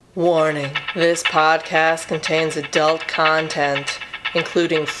Warning, this podcast contains adult content,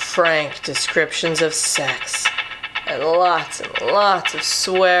 including frank descriptions of sex, and lots of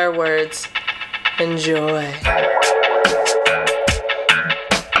swear words. Enjoy.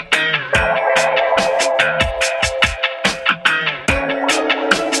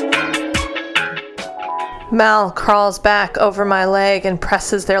 Mal crawls back over my leg and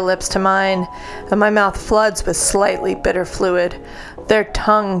presses their lips to mine, and my mouth floods with slightly bitter fluid. Their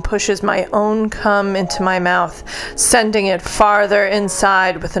tongue pushes my own cum into my mouth, sending it farther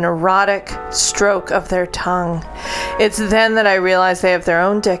inside with an erotic stroke of their tongue. It's then that I realize they have their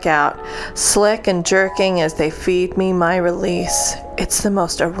own dick out, slick and jerking as they feed me my release. It's the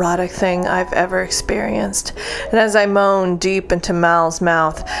most erotic thing I've ever experienced. And as I moan deep into Mal's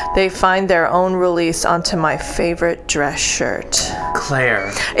mouth, they find their own release onto my favorite dress shirt.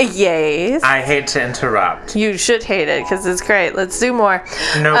 Claire. Yes? I hate to interrupt. You should hate it, because it's great. Let's do more.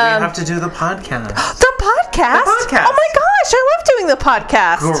 No, we have to do the podcast. The podcast? The podcast. Oh my gosh, I love doing the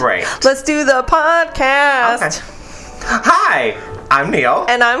podcast. Great. Let's do the podcast. Okay. Hi, I'm Neil.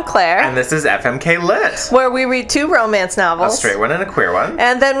 And I'm Claire. And this is FMK Lit. Where we read 2 romance novels. A straight one and a queer one.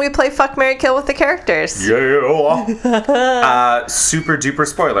 And then we play Fuck, Marry, Kill with the characters. Yeah. Super duper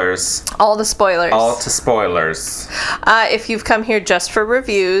spoilers. All the spoilers. All to spoilers. If you've come here just for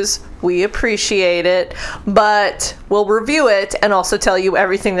reviews, we appreciate it. But we'll review it and also tell you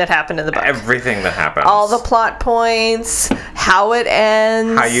everything that happened in the book. Everything that happens. All the plot points, how it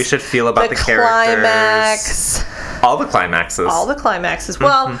ends. How you should feel about the characters. Climax. All the climaxes. All the climaxes.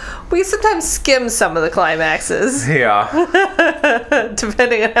 Well, we sometimes skim some of the climaxes. Yeah.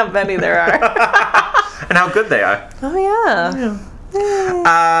 Depending on how many there are. And how good they are. Oh, yeah.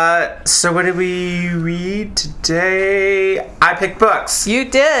 So what did we read today? I picked books. You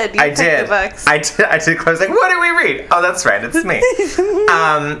did. You I picked did. The books. I did. Claire was like, what did we read? Oh, that's right. It's me.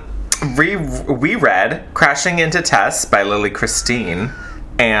 We read Crashing Into Tess by Lily Christine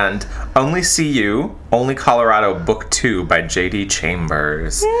and Only See You, Only Colorado Book 2 by J.D.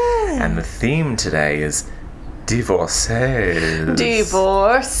 Chambers. Yeah. And the theme today is divorces.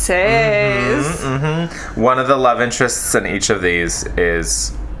 Divorces. One of the love interests in each of these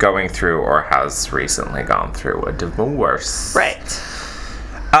is going through or has recently gone through a divorce. Right.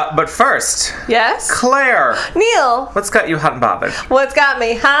 But first, Yes? Claire, Neil. what's got you hot and bothered? What's got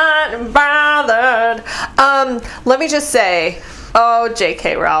me hot and bothered? Let me just say,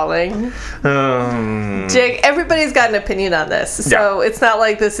 J.K. Rowling. Everybody's got an opinion on this. So It's not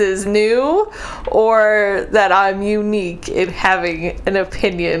like this is new or that I'm unique in having an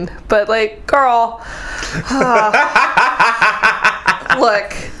opinion. But, like, girl.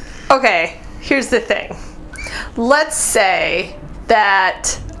 Look. Okay. Here's the thing. Let's say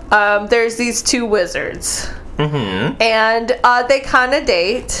that there's these 2 wizards. And they kind of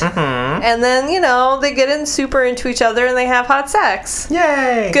date. And then, they get super into each other and they have hot sex.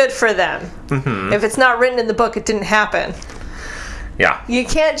 Yay! Good for them. If it's not written in the book, it didn't happen. Yeah. You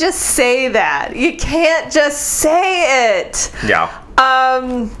can't just say that. You can't just say it. Yeah.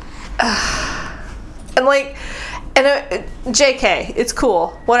 JK, it's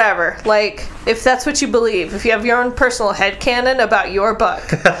cool. Whatever. Like, if that's what you believe, if you have your own personal headcanon about your book.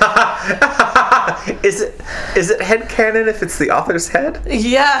 Is it headcanon if it's the author's head?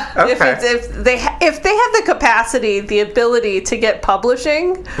 Yeah. Okay. If they have the capacity, the ability to get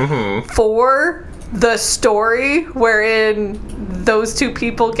publishing for the story wherein those 2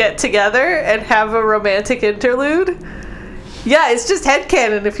 people get together and have a romantic interlude. Yeah, it's just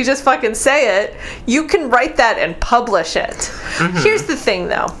headcanon. If you just fucking say it, you can write that and publish it. Here's the thing,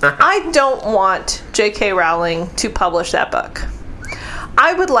 though. I don't want J.K. Rowling to publish that book.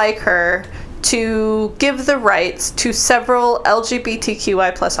 I would like her to give the rights to several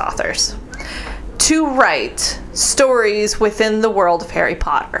LGBTQI plus authors to write stories within the world of Harry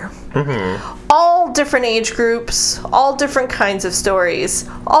Potter. All different age groups, all different kinds of stories,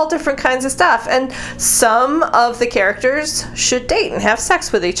 all different kinds of stuff. And some of the characters should date and have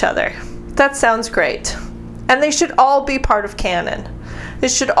sex with each other. That sounds great. And they should all be part of canon.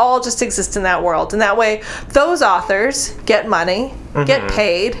 It should all just exist in that world. And that way, those authors get money, get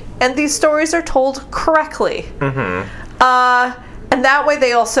paid, and these stories are told correctly. And that way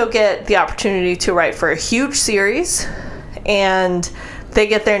they also get the opportunity to write for a huge series, and they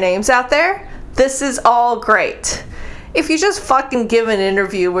get their names out there. This is all great. If you just fucking give an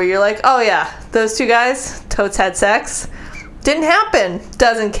interview where you're like, oh yeah, those 2 guys totes had sex, didn't happen,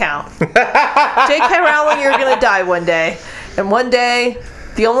 doesn't count. J.K. Rowling, you're gonna die one day. And one day,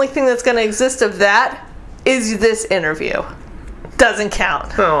 the only thing that's gonna exist of that is this interview. Doesn't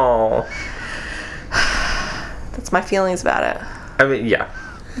count. Oh. That's my feelings about it. I mean, yeah.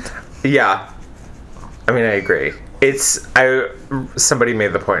 Yeah. I mean, I agree. Somebody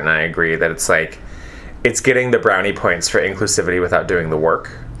made the point, and I agree, that it's like, it's getting the brownie points for inclusivity without doing the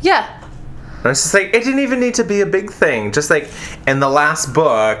work. Yeah. And it's just like, it didn't even need to be a big thing. Just like, in the last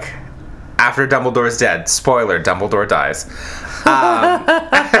book, after Dumbledore's dead, spoiler, Dumbledore dies.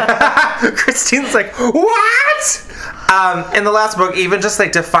 Christine's like, what? In the last book, even just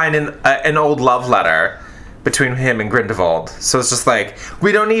like to find an old love letter between him and Grindelwald. So it's just like,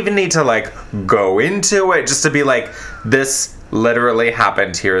 we don't even need to like go into it, just to be like, this literally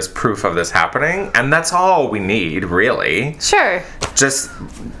happened, here is proof of this happening, and that's all we need, really. Sure. Just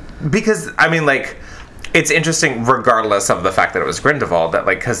because, I mean, like, it's interesting regardless of the fact that it was Grindelwald, that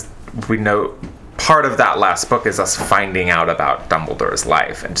like, because we know part of that last book is us finding out about Dumbledore's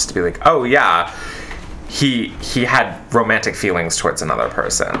life, and just to be like, oh yeah, he had romantic feelings towards another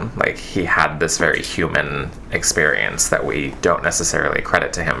person. Like, he had this very human experience that we don't necessarily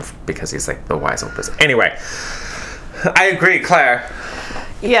credit to him because he's like the wise old person. Anyway, I agree, Claire.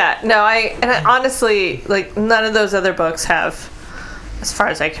 Yeah, no, and honestly, like, none of those other books have, as far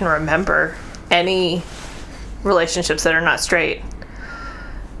as I can remember, any relationships that are not straight.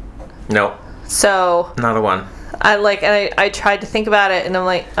 No. So not a one. I tried to think about it, and I'm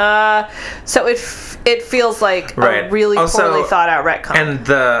like, so it feels like a really poorly thought out retcon.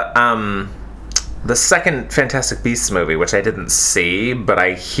 And the second Fantastic Beasts movie, which I didn't see, but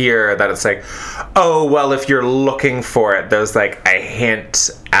I hear that it's like, oh, well, if you're looking for it, there's like a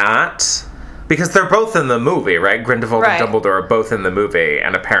hint at, because they're both in the movie, right? Grindelwald and Dumbledore are both in the movie,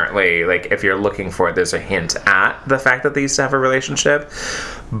 and apparently, like, if you're looking for it, there's a hint at the fact that they used to have a relationship,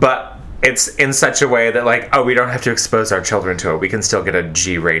 but it's in such a way that, like, oh, we don't have to expose our children to it. We can still get a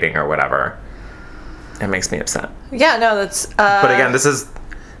G rating or whatever. It makes me upset. Yeah, no, that's... But again, this is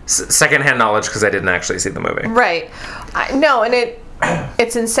secondhand knowledge because I didn't actually see the movie. Right. No, and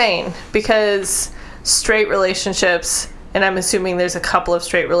it's insane because straight relationships, and I'm assuming there's a couple of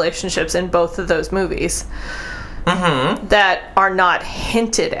straight relationships in both of those movies, that are not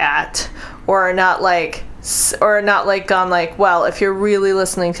hinted at or are not like gone like, well, if you're really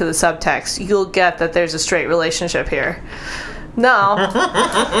listening to the subtext, you'll get that there's a straight relationship here. No.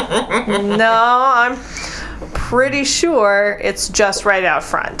 No, I'm pretty sure it's just right out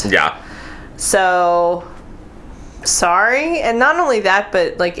front. Yeah. So, sorry. And not only that,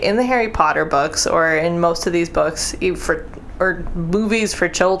 but like in the Harry Potter books or in most of these books or movies for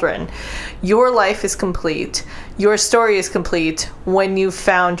children, your life is complete. Your story is complete when you've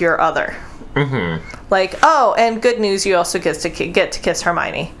found your other. Mm-hmm. Like, oh, and good news, you also get to kiss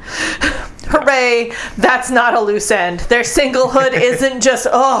Hermione. Hooray, that's not a loose end. Their singlehood isn't just,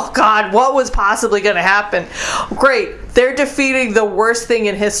 oh God, what was possibly going to happen? Great, they're defeating the worst thing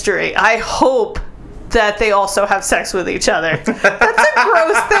in history. I hope that they also have sex with each other. That's a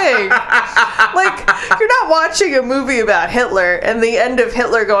gross thing. Like, you're not watching a movie about Hitler and the end of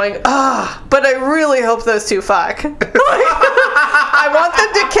Hitler going, but I really hope those two fuck. I want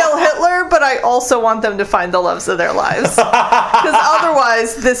them to kill Hitler, but I also want them to find the loves of their lives. Because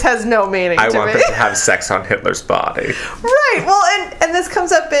otherwise, this has no meaning to me. I want them to have sex on Hitler's body. Right. Well, and this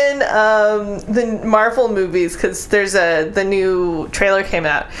comes up in the Marvel movies, because the new trailer came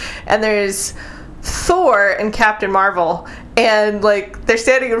out, and there's Thor and Captain Marvel, and like they're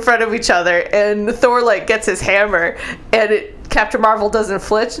standing in front of each other, and Thor like gets his hammer, and Captain Marvel doesn't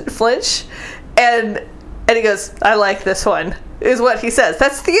flinch, and he goes, "I like this one," is what he says.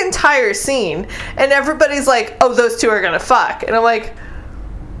 That's the entire scene, and everybody's like, "Oh, those two are gonna fuck," and I'm like,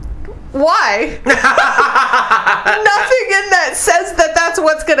 why? Nothing in that says that that's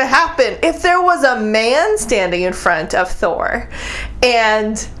what's going to happen. If there was a man standing in front of Thor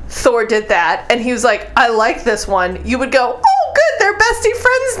and Thor did that and he was like, I like this one, you would go, oh good, they're bestie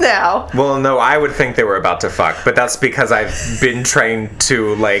friends now. Well, no, I would think they were about to fuck, but that's because I've been trained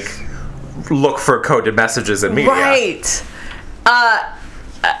to like look for coded messages in media. Right.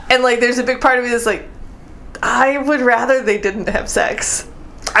 And like there's a big part of me that's like, I would rather they didn't have sex.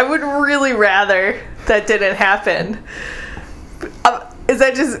 I would really rather that didn't happen. Is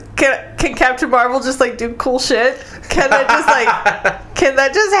that just can Captain Marvel just like do cool shit? Can that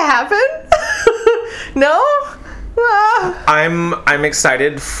just happen? No? I'm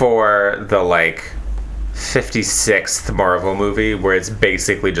excited for the like 56th Marvel movie where it's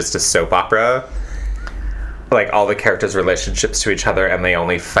basically just a soap opera. Like all the characters' relationships to each other, and they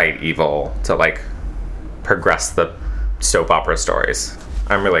only fight evil to like progress the soap opera stories.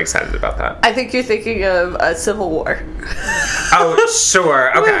 I'm really excited about that. I think you're thinking of a Civil War. Oh,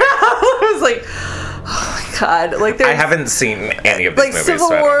 sure. Okay. I was like, oh my God, like there's I haven't seen any of these like movies. Civil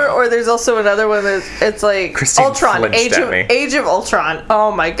so I don't War, know. or there's also another one that it's like Christine Ultron, flinched at me. Age of Ultron.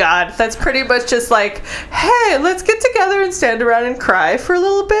 Oh my God, that's pretty much just like, hey, let's get together and stand around and cry for a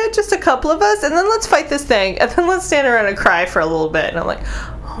little bit, just a couple of us, and then let's fight this thing, and then let's stand around and cry for a little bit. And I'm like,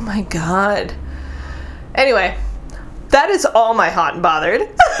 oh my God. Anyway, that is all my hot and bothered.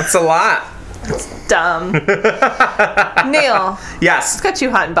 It's a lot. Dumb. Neil, Yes. what's got you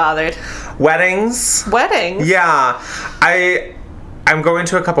hot and bothered? Weddings. Weddings. Yeah. I'm going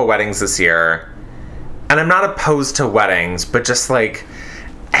to a couple weddings this year. And I'm not opposed to weddings, but just like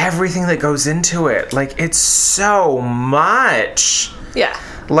everything that goes into it. Like it's so much. Yeah.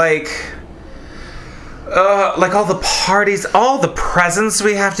 Like all the parties, all the presents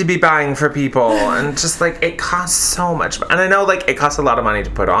we have to be buying for people, and just like it costs so much. And I know like it costs a lot of money to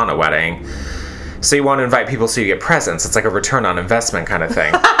put on a wedding, so you want to invite people so you get presents. It's like a return on investment kind of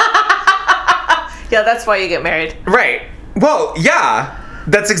thing. Yeah, that's why you get married. Right. Well, yeah.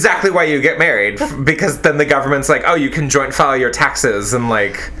 That's exactly why you get married, because then the government's like, oh, you can joint file your taxes, and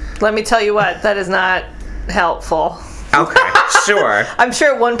like... Let me tell you what, that is not helpful. Okay, sure. I'm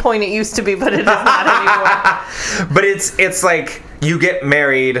sure at one point it used to be, but it is not anymore. But it's like, you get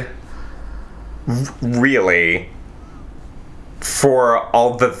married, really, for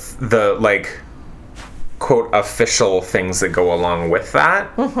all the like, quote, official things that go along with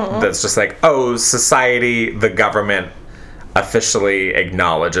that. Mm-hmm. That's just like, oh, society, the government officially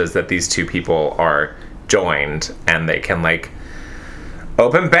acknowledges that these two people are joined, and they can like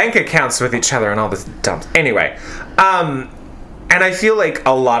open bank accounts with each other and all this dump. Anyway, and I feel like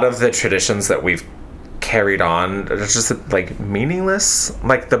a lot of the traditions that we've carried on are just like meaningless.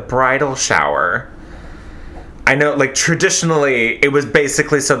 Like the bridal shower, I know, like, traditionally, it was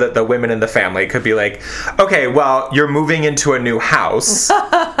basically so that the women in the family could be like, okay, well, you're moving into a new house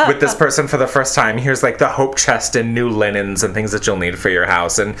with this person for the first time. Here's, like, the hope chest and new linens and things that you'll need for your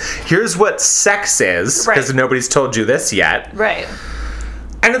house. And here's what sex is, because nobody's told you this yet. Right.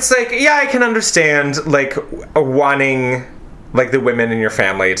 And it's like, yeah, I can understand, like, wanting, like, the women in your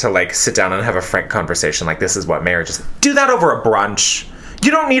family to, like, sit down and have a frank conversation. Like, this is what marriage is. Do that over a brunch. You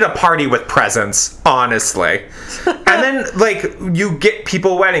don't need a party with presents, honestly. And then, like, you get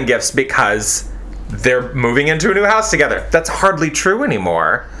people wedding gifts because they're moving into a new house together. That's hardly true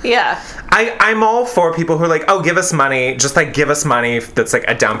anymore. Yeah. I'm all for people who are like, oh, give us money. Just, like, give us money that's, like,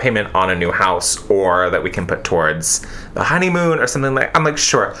 a down payment on a new house, or that we can put towards the honeymoon or something like... I'm like,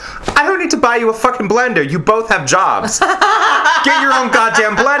 sure. I don't need to buy you a fucking blender. You both have jobs. Get your own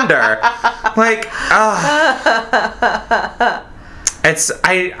goddamn blender. Like,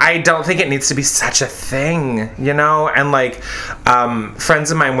 I don't think it needs to be such a thing, you know? And, like,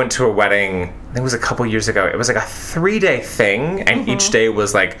 friends of mine went to a wedding, I think it was a couple years ago. It was, like, a 3-day thing, and each day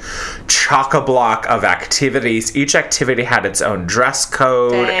was, like, chock-a-block of activities. Each activity had its own dress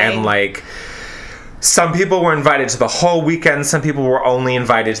code, and, like, some people were invited to the whole weekend. Some people were only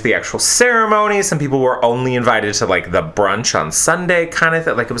invited to the actual ceremony. Some people were only invited to, like, the brunch on Sunday kind of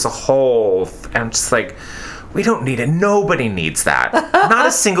thing. Like, it was a whole... And just, like... We don't need it. Nobody needs that. Not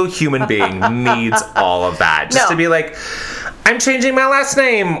a single human being needs all of that. Just to be like, I'm changing my last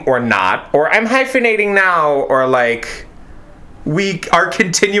name, or not, or I'm hyphenating now, or like, we are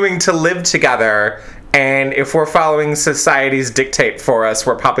continuing to live together, and if we're following society's dictate for us,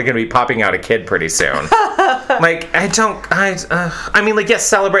 we're probably going to be popping out a kid pretty soon. Like, I mean, like, yes,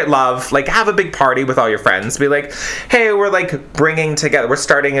 celebrate love. Like, have a big party with all your friends. Be like, hey, we're, like, bringing together, we're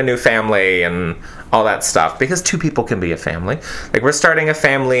starting a new family and all that stuff. Because two people can be a family. Like, we're starting a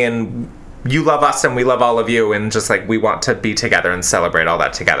family and you love us and we love all of you. And just, like, we want to be together and celebrate all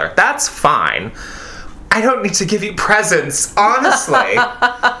that together. That's fine. I don't need to give you presents, honestly.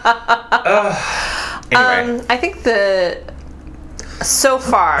 Anyway. I think so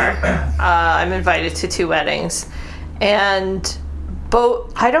far, I'm invited to 2 weddings, and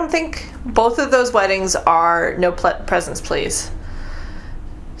I don't think both of those weddings are no presents, please.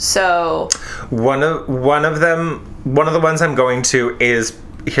 So one of the ones I'm going to is,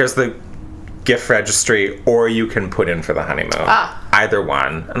 here's the gift registry, or you can put in for the honeymoon. Either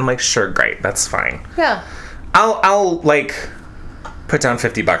one. I'm like, sure, great, that's fine. Yeah. I'll like put down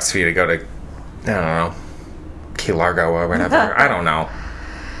 $50 for you to go to, I don't know, Key Largo or whatever. I don't know.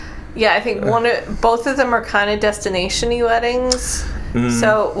 Yeah, I think both of them are kind of destination-y weddings.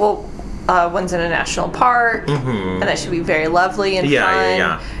 So, one's in a national park, and that should be very lovely and fun.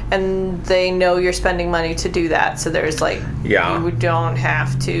 Yeah. And they know you're spending money to do that, so there's like, you don't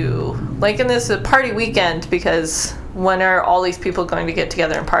have to, like, in this party weekend, because when are all these people going to get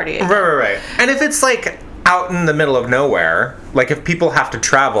together and party again? Right. And if it's like out in the middle of nowhere, like if people have to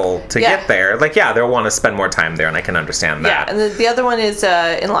travel to get there, like they'll want to spend more time there, and I can understand that. Yeah, and the other one is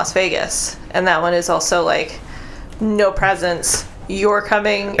in Las Vegas, and that one is also like no presents. You're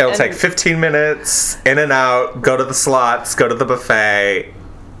coming. It'll take 15 minutes, in and out, go to the slots, go to the buffet.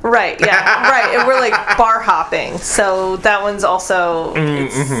 Right, yeah, right. And we're like bar hopping, so that one's also,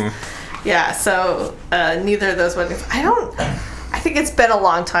 so neither of those weddings. I think it's been a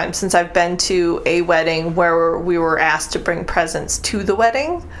long time since I've been to a wedding where we were asked to bring presents to the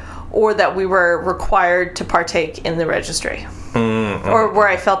wedding, or that we were required to partake in the registry, or where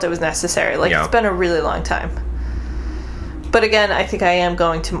I felt it was necessary. Like, it's been a really long time. But again, I think I am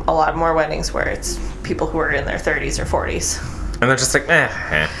going to a lot more weddings where it's people who are in their 30s or 40s. And they're just like,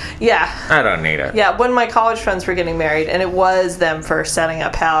 Yeah. I don't need it. Yeah, when my college friends were getting married, and it was them for setting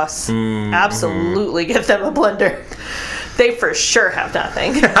up house, absolutely give them a blender. They for sure have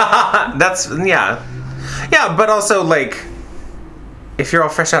nothing. Yeah, but also, like, if you're all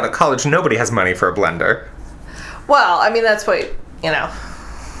fresh out of college, nobody has money for a blender. Well, I mean, that's what,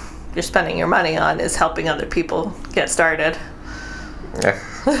 you're spending your money on, is helping other people get started.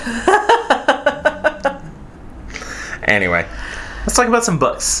 Anyway, let's talk about some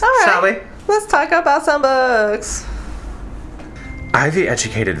books, shall we? Let's talk about some books.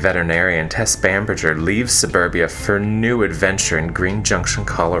 Ivy-educated veterinarian Tess Bamberger leaves suburbia for new adventure in Green Junction,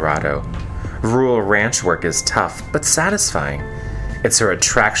 Colorado. Rural ranch work is tough, but satisfying. It's her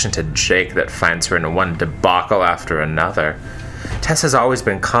attraction to Jake that finds her in one debacle after another. Tess has always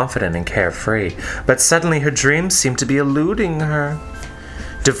been confident and carefree, but suddenly her dreams seem to be eluding her.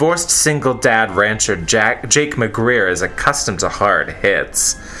 Divorced single dad rancher Jake McGreer is accustomed to hard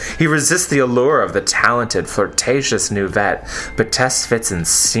hits. He resists the allure of the talented, flirtatious new vet, but Tess fits in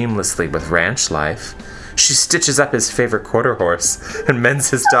seamlessly with ranch life. She stitches up his favorite quarter horse and mends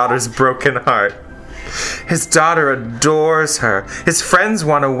his daughter's broken heart. His daughter adores her. His friends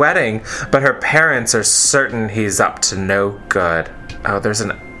want a wedding, but her parents are certain he's up to no good. Oh, there's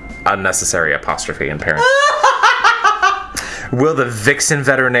an unnecessary apostrophe in parents. Will the vixen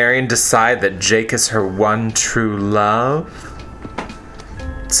veterinarian decide that Jake is her one true love?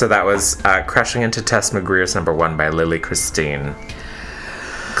 So that was Crashing Into Tess McGreer's #1 by Lily Christine.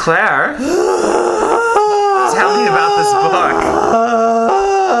 Claire, tell me about this book.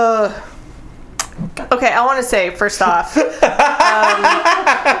 Okay, I want to say, first off, I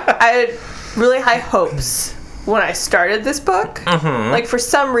had really high hopes when I started this book. Like, for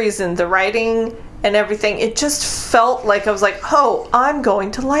some reason, the writing and everything, it just felt like I was like, oh, I'm going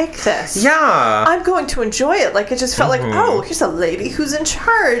to like this. Yeah. I'm going to enjoy it. Like, it just felt like, oh, here's a lady who's in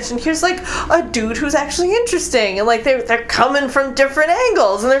charge, and here's, like, a dude who's actually interesting, and, like, they're coming from different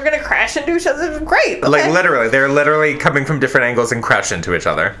angles, and they're going to crash into each other. Great. Okay. Like, literally. They're literally coming from different angles and crash into each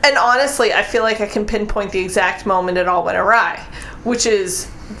other. And honestly, I feel like I can pinpoint the exact moment it all went awry, which is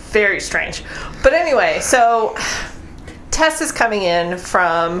very strange. But anyway, so Tess is coming in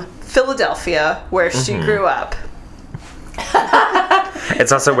from Philadelphia, where she grew up.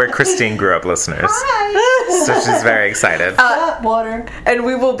 It's also where Christine grew up, listeners. Hi. So she's very excited. Water. And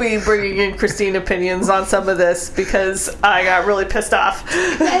we will be bringing in Christine opinions on some of this because I got really pissed off.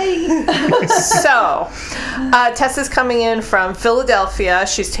 Hey. So, Tess is coming in from Philadelphia.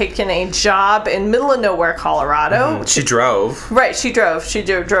 She's taken a job in middle of nowhere, Colorado. She drove. Right, she drove. She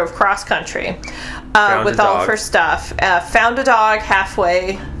drove cross country with all of her stuff. Found a dog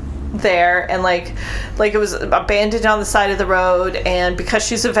halfway there, and like it was abandoned on the side of the road, and because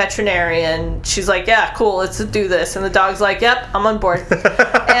she's a veterinarian, she's like, yeah, cool, let's do this, and the dog's like, yep, I'm on board.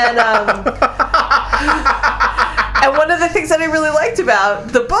 And and one of the things that I really liked about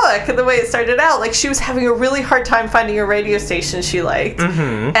the book and the way it started out, like, she was having a really hard time finding a radio station she liked,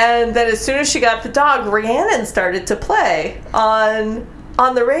 and then as soon as she got the dog, Rhiannon started to play on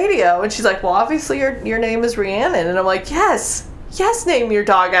the radio, and she's like, well, obviously your name is Rhiannon, and I'm like, yes, name your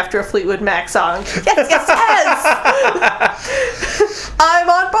dog after a Fleetwood Mac song. Yes. I'm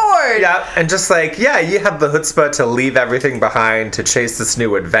on board. Yeah, and just like, yeah, you have the chutzpah to leave everything behind, to chase this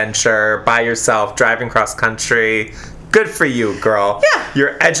new adventure by yourself, driving cross country. Good for you, girl. Yeah.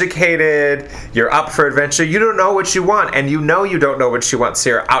 You're educated. You're up for adventure. You don't know what you want, and you know you don't know what you want, so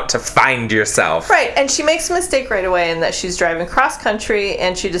you're out to find yourself. Right, and she makes a mistake right away in that she's driving cross country,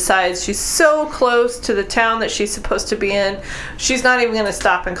 and she decides she's so close to the town that she's supposed to be in, she's not even going to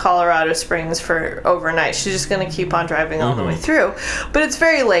stop in Colorado Springs for overnight. She's just going to keep on driving all the way through. But it's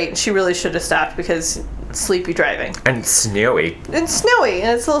very late, and she really should have stopped because sleepy driving. And snowy. It's snowy,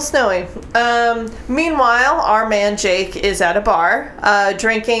 and it's a little snowy. Meanwhile, our man Jake is at a bar,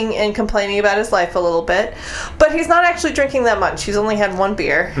 drinking and complaining about his life a little bit. But he's not actually drinking that much. He's only had one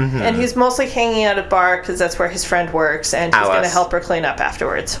beer. And he's mostly hanging out at a bar because that's where his friend works, and he's going to help her clean up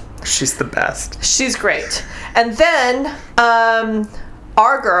afterwards. She's the best. She's great. And then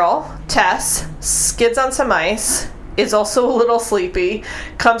our girl, Tess, skids on some ice, is also a little sleepy,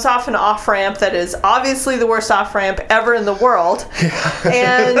 comes off an off-ramp that is obviously the worst off-ramp ever in the world,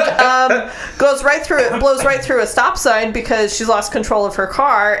 and blows right through a stop sign because she's lost control of her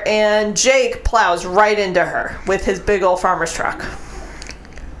car, and Jake plows right into her with his big old farmer's truck.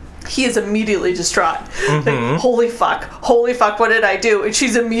 He is immediately distraught. Like, holy fuck, what did I do? And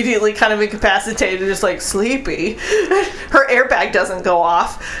she's immediately kind of incapacitated, just like sleepy. Her airbag doesn't go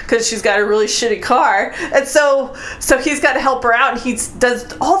off because she's got a really shitty car. And so he's got to help her out, and he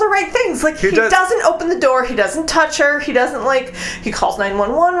does all the right things. Like, he doesn't open the door, he doesn't touch her, he calls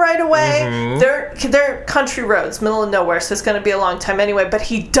 911 right away. They're country roads, middle of nowhere, so it's going to be a long time anyway, but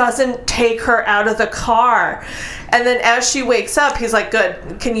he doesn't take her out of the car. And then as she wakes up, he's like, good,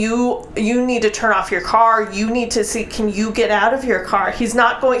 you need to turn off your car. You need to see, can you get out of your car? He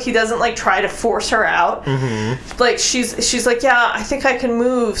doesn't like try to force her out. Like she's like, yeah, I think I can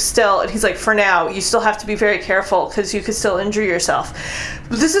move still. And he's like, for now, you still have to be very careful because you could still injure yourself.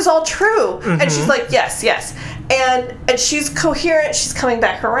 But this is all true. And she's like, yes. And she's coherent. She's coming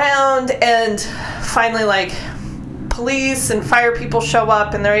back around, and finally, like, police and fire people show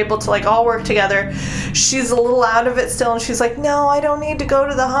up, and they're able to like all work together. She's a little out of it still, and she's like, no, I don't need to go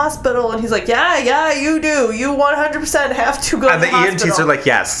to the hospital. And he's like, yeah, you do. You 100% have to go to the hospital. And the EMTs are like,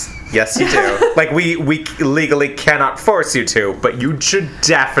 yes, you do. Like, we legally cannot force you to, but you should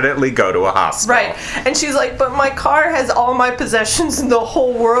definitely go to a hospital. Right. And she's like, but my car has all my possessions in the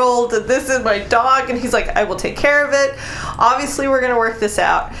whole world, and this is my dog. And he's like, I will take care of it. Obviously, we're going to work this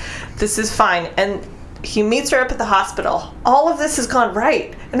out. This is fine. And he meets her up at the hospital. All of this has gone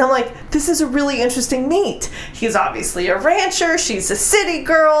right. And I'm like, this is a really interesting meet. He's obviously a rancher. She's a city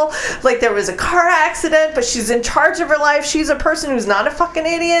girl. Like, there was a car accident, but she's in charge of her life. She's a person who's not a fucking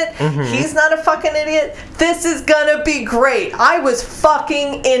idiot. He's not a fucking idiot. This is gonna be great. I was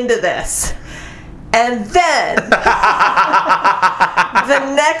fucking into this. And then,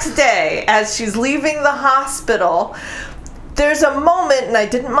 the next day, as she's leaving the hospital, there's a moment, and I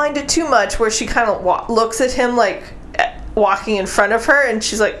didn't mind it too much, where she kind of looks at him like walking in front of her, and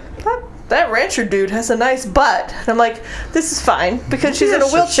she's like, that rancher dude has a nice butt. And I'm like, this is fine, because she's in a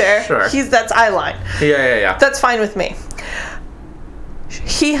wheelchair. Sure. That's eye line. Yeah. That's fine with me.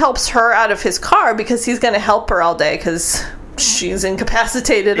 He helps her out of his car because he's going to help her all day because she's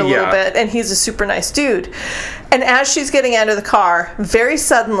incapacitated a little bit, and he's a super nice dude. And as she's getting out of the car, very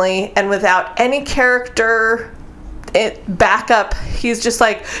suddenly, and without any character back up, he's just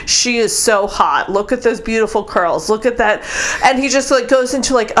like, she is so hot, look at those beautiful curls, look at that. And he just like goes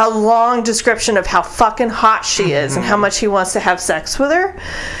into like a long description of how fucking hot she is and how much he wants to have sex with her.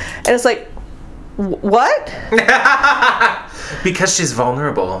 And it's like, what? Because she's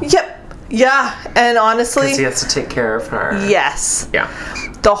vulnerable. Yep. Yeah, and honestly, because he has to take care of her. Yes. Yeah.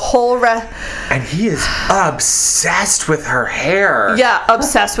 The whole and he is obsessed with her hair. Yeah,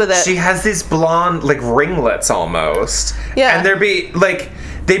 obsessed with it. She has these blonde, like, ringlets almost. Yeah. And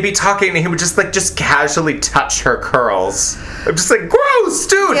they'd be talking, and he would just casually touch her curls. I'm just like, gross,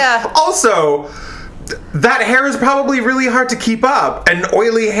 dude. Yeah. Also, that hair is probably really hard to keep up, and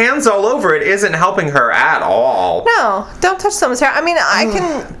oily hands all over it isn't helping her at all. No, don't touch someone's hair. I mean, I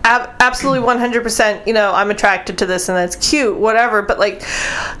can absolutely 100%, I'm attracted to this and that's cute, whatever, but like,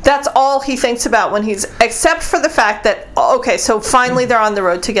 that's all he thinks about when except for the fact that, okay, so finally they're on the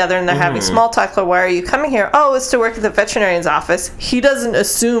road together and they're having small talk. Like, why are you coming here? Oh, it's to work at the veterinarian's office. He doesn't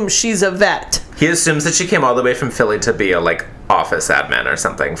assume she's a vet. He assumes that she came all the way from Philly to be a, like, office admin or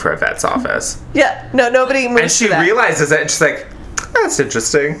something for a vet's office. Yeah, no, nobody moves. And she realizes it, and she's like, that's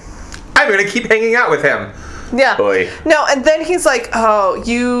interesting. I'm going to keep hanging out with him. Yeah. Boy. No, and then he's like,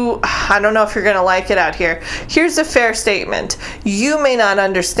 I don't know if you're going to like it out here. Here's a fair statement. You may not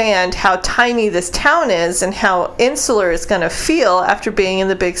understand how tiny this town is and how insular it's going to feel after being in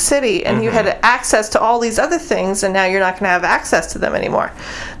the big city. And you had access to all these other things, and now you're not going to have access to them anymore.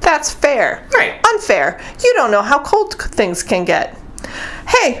 That's fair. Right. Unfair. You don't know how cold things can get.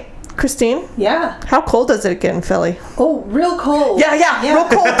 Hey, Christine? Yeah? How cold does it get in Philly? Oh, real cold. Yeah, real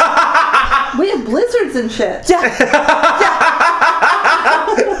cold. We have blizzards and shit. Yeah.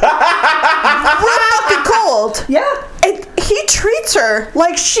 Real fucking cold. Yeah. And he treats her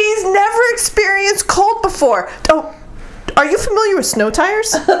like she's never experienced cold before. Oh, Are you familiar with snow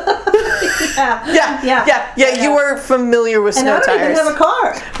tires? Yeah. Yeah. You are familiar with And snow I don't tires. even have a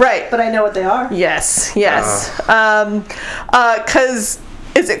car. Right. But I know what they are. Yes. Because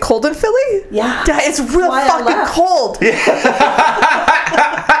is it cold in Philly? Yeah. It's real Why I fucking left. cold.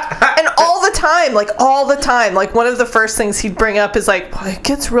 And all the time, like one of the first things he'd bring up is like, well, it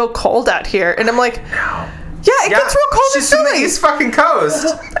gets real cold out here. And I'm like, yeah, it gets real cold in She's from the Philly. East fucking Coast.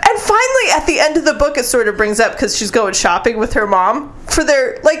 And finally, at the end of the book, it sort of brings up because she's going shopping with her mom for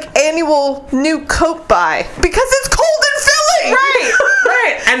their like annual new coat buy because it's cold in Philly.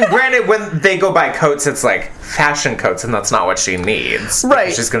 Right. And granted, when they go buy coats, it's like fashion coats, and that's not what she needs. Right.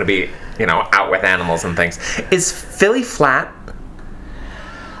 Because she's going to be, out with animals and things. Is Philly flat?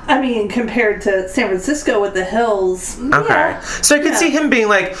 I mean, compared to San Francisco with the hills. Okay. Yeah. So I could see him being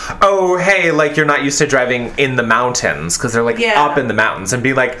like, oh, hey, like you're not used to driving in the mountains because they're like Yeah. up in the mountains and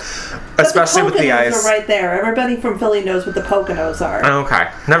be like, But especially with the Poconos ice. are right there. Everybody from Philly knows what the Poconos are. Okay.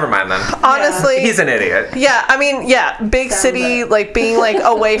 Never mind then. Honestly, He's an idiot. yeah, I mean, big Sounds city, it. like being like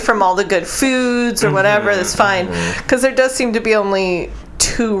away from all the good foods or whatever, that's fine. Because there does seem to be only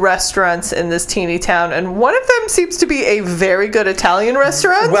 2 restaurants in this teeny town, and one of them seems to be a very good Italian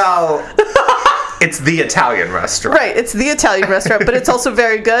restaurant. Well, it's the Italian restaurant. Right, it's the Italian restaurant, but it's also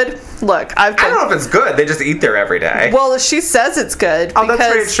very good. Look, I've been. I don't know if it's good. They just eat there every day. Well, she says it's good. Oh, that's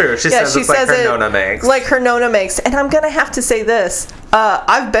because, very true. She says it's like her Nona makes. Like her Nona makes. And I'm going to have to say this.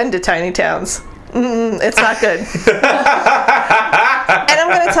 I've been to tiny towns. It's not good. And I'm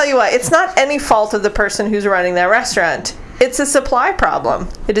going to tell you what. It's not any fault of the person who's running that restaurant. It's a supply problem.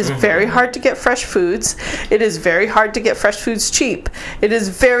 It is very hard to get fresh foods. It is very hard to get fresh foods cheap. It is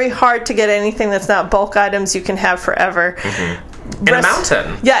very hard to get anything that's not bulk items you can have forever. In a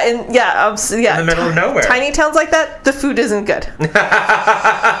mountain. Yeah, in the middle of nowhere. Tiny towns like that, the food isn't good.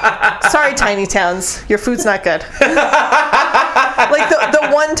 Sorry, tiny towns, your food's not good. Like the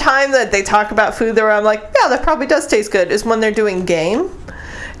one time that they talk about food where I'm like, yeah, that probably does taste good, is when they're doing game.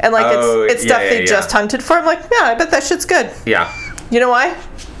 And like it's stuff they just hunted for. I'm like, yeah, I bet that shit's good. Yeah. You know why?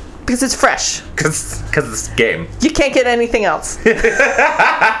 Because it's fresh. Because it's game. You can't get anything else.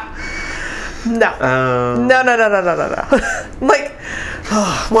 No. No. Like,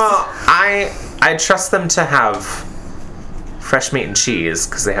 Well, I trust them to have fresh meat and cheese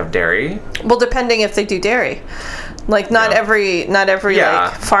because they have dairy. well, depending if they do dairy. Like not every Yeah.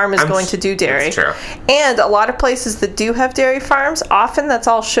 like farm is I'm going to do dairy. that's true. And a lot of places that do have dairy farms, often that's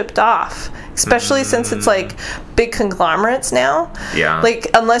all shipped off. Especially since it's like big conglomerates now. Yeah. Like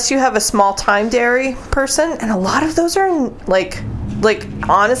unless you have a small time dairy person, and a lot of those are in like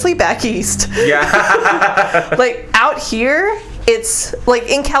honestly back east. Yeah. Like out here, it's like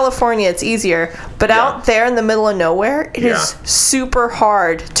in California it's easier, but out there in the middle of nowhere it is super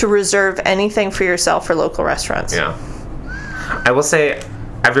hard to reserve anything for yourself for local restaurants. Yeah. I will say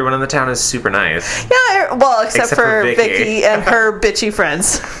everyone in the town is super nice. Yeah, well, except for Vicky. Vicky and her bitchy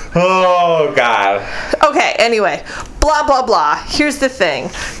friends. Oh, God. Okay, anyway, blah, blah, blah. Here's the thing.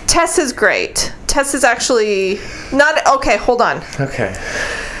 Tess is great. Tess is actually not... Okay, hold on. Okay.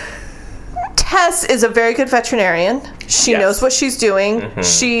 Tess is a very good veterinarian. She knows what she's doing.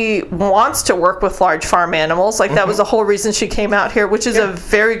 She wants to work with large farm animals. Like, that was the whole reason she came out here, which is a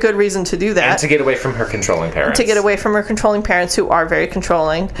very good reason to do that. And to get away from her controlling parents. To get away from her controlling parents, who are very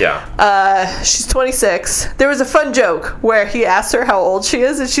controlling. Yeah. She's 26. There was a fun joke where he asked her how old she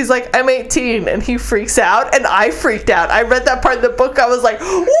is, and she's like, I'm 18, and he freaks out, and I freaked out. I read that part of the book, I was like,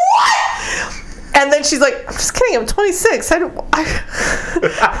 what? And then she's like, I'm just kidding, I'm 26. I'm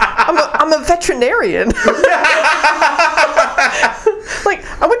a veterinarian. Like,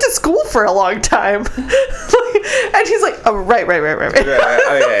 I went to school for a long time. And he's like, oh, right.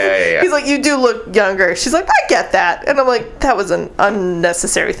 Yeah. He's like, you do look younger. She's like, I get that. And I'm like, that was an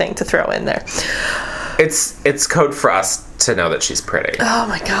unnecessary thing to throw in there. It's code for us to know that she's pretty. Oh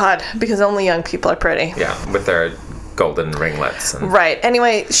my God, because only young people are pretty. Yeah, with their golden ringlets. And Right.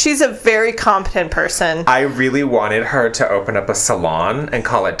 Anyway, she's a very competent person. I really wanted her to open up a salon and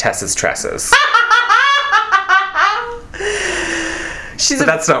call it Tess's Tresses. But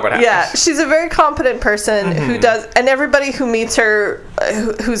that's not what happened. Yeah, she's a very competent person who does, and everybody who meets her,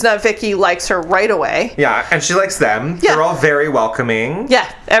 who's not Vicky, likes her right away. Yeah, and she likes them. Yeah. They're all very welcoming. Yeah,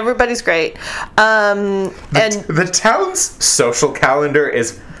 everybody's great. And The town's social calendar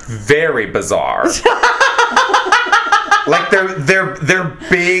is very bizarre. Like their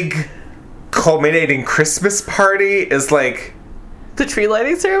big culminating Christmas party is like, the tree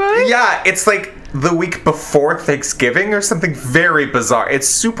lighting ceremony? yeah, it's like the week before Thanksgiving or something very bizarre. It's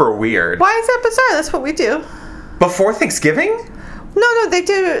super weird. Why is that bizarre? That's what we do. Before Thanksgiving? No, No, they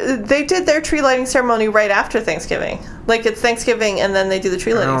did their tree lighting ceremony right after Thanksgiving. Like, it's Thanksgiving, and then they do the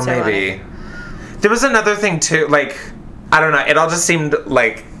tree lighting ceremony. Maybe. There was another thing, too. Like, I don't know. It all just seemed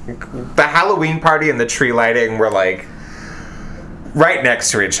like the Halloween party and the tree lighting were, like, right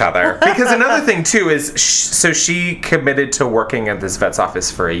next to each other. Because another thing, too, is so she committed to working at this vet's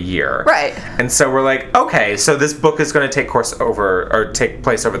office for a year. Right. And so we're like, okay, so this book is going to take place over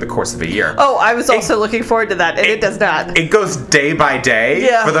the course of a year. Oh, I was also looking forward to that, and it does not. It goes day by day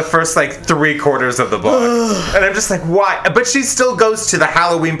for the first, like, 3/4 of the book. And I'm just like, why? But she still goes to the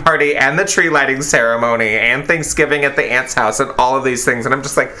Halloween party and the tree lighting ceremony and Thanksgiving at the aunt's house and all of these things. And I'm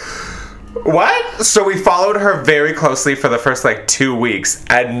just like, what? So we followed her very closely for the first, like, 2 weeks,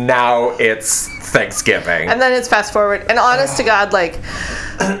 and now it's Thanksgiving. And then it's fast forward. And honest to God, like,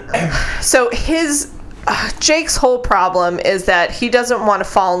 so Jake's whole problem is that he doesn't want to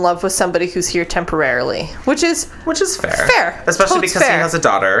fall in love with somebody who's here temporarily, which is fair. Fair. Especially Totes because fair. he has a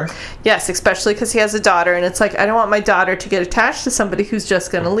daughter. Yes, especially because he has a daughter, and it's like, I don't want my daughter to get attached to somebody who's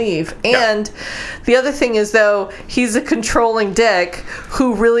just going to leave. And the other thing is, though, he's a controlling dick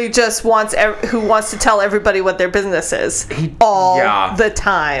who really just wants to tell everybody what their business is all the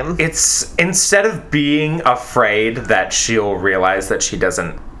time. It's, instead of being afraid that she'll realize that she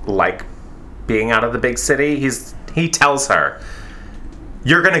doesn't like being out of the big city, he tells her,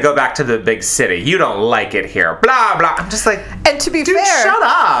 you're gonna go back to the big city, you don't like it here, blah blah. I'm just like, and to be fair, shut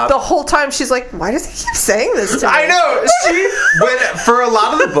up. The whole time she's like, why does he keep saying this to me? I know. For a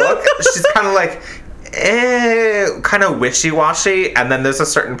lot of the book, she's kind of like, kind of wishy-washy, and then there's a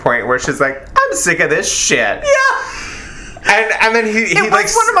certain point where she's like, I'm sick of this shit. Yeah. And then he it like,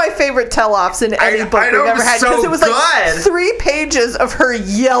 was one of my favorite tell-offs in any book we've ever had, because it was like 3 pages of her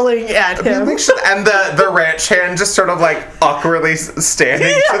yelling at him. And the ranch hand just sort of like awkwardly standing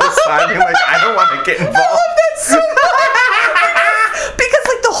to the side, being like, I don't want to get involved. I love that so much. Because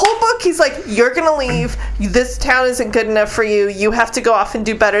like the whole book, he's like, you're gonna leave, this town isn't good enough for you, you have to go off and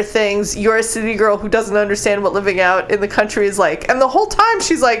do better things, you're a city girl who doesn't understand what living out in the country is like. And the whole time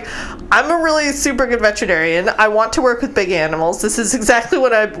she's like, I'm a really super good veterinarian, I want to work with big animals, this is exactly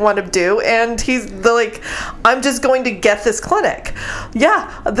what I want to do. And he's like, I'm just going to get this clinic.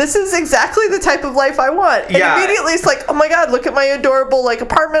 Yeah, this is exactly the type of life I want. And immediately it's like, oh my god, look at my adorable like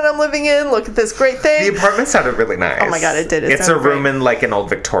apartment I'm living in, look at this great thing. The apartment sounded really nice. Oh my god, it did. It's a room in like an old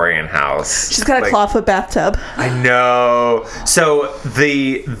Victorian house. She's got a clawfoot bathtub. I know. So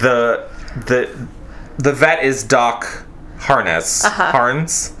the vet is Doc Harness.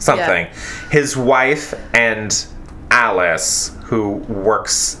 Harns? Something. Yeah. His wife and Alice,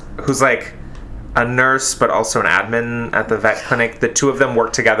 who's like a nurse but also an admin at the vet clinic. The two of them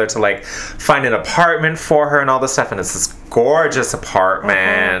work together to like find an apartment for her and all this stuff, and it's this gorgeous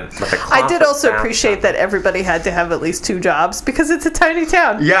apartment with a I did also appreciate that everybody had to have at least 2 jobs because it's a tiny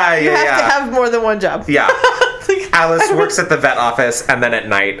town. You have to have more than one job. Yeah. Alice works at the vet office, and then at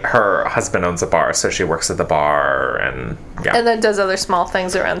night her husband owns a bar, so she works at the bar and then does other small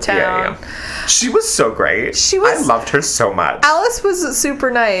things around town. She was so great. I loved her so much. Alice was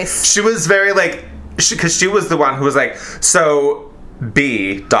super nice. She was very like, because she was the one who was like, so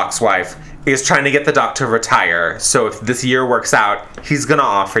B, Doc's wife, is trying to get the doc to retire, so if this year works out, he's gonna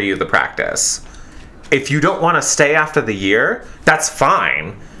offer you the practice. If you don't want to stay after the year, that's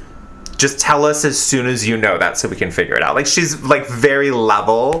fine. Just tell us as soon as you know that so we can figure it out. Like, she's like very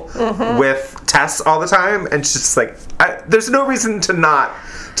level with Tess all the time, and she's just like, there's no reason to not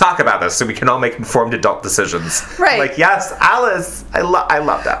talk about this so we can all make informed adult decisions. Right. Like, yes, Alice. I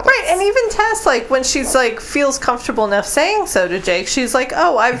loved Alice. Right, and even Tess, like, when she's like feels comfortable enough saying so to Jake, she's like,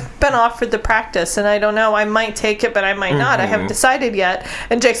 oh, I've been offered the practice and I don't know, I might take it but I might not, I haven't decided yet.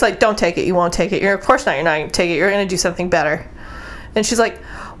 And Jake's like, don't take it, you won't take it, of course not, you're not going to take it, you're going to do something better. And she's like,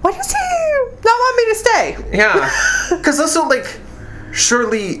 why does he not want me to stay? Yeah. Because also, like,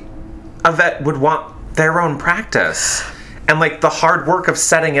 surely a vet would want their own practice. And, like, the hard work of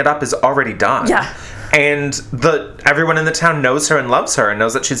setting it up is already done. Yeah. And everyone in the town knows her and loves her and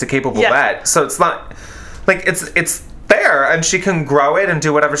knows that she's a capable vet. So it's not, like, it's there, and she can grow it and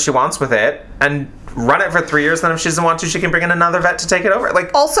do whatever she wants with it and run it for 3 years. Then if she doesn't want to, she can bring in another vet to take it over.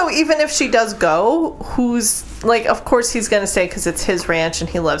 Like, also, even if she does go, who's like, of course he's gonna stay because it's his ranch and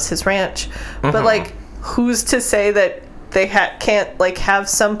he loves his ranch, but like, who's to say that they can't like have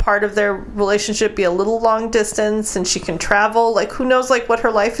some part of their relationship be a little long distance and she can travel? Like, who knows like what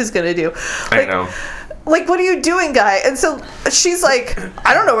her life is gonna do? Like, I know. Like, what are you doing, guy? And so she's like,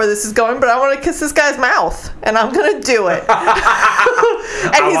 I don't know where this is going, but I want to kiss this guy's mouth, and I'm gonna do it.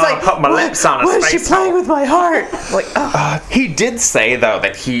 And he's like, put my lips on his what is she face playing with my heart? I'm like, oh. He did say though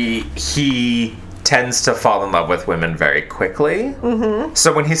that he tends to fall in love with women very quickly. Mm-hmm.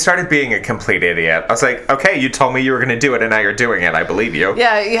 So when he started being a complete idiot, I was like, okay, you told me you were going to do it, and now you're doing it. I believe you.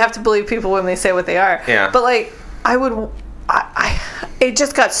 Yeah, you have to believe people when they say what they are. Yeah. But, like, it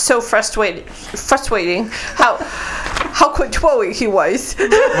just got so frustrating how controlling he was.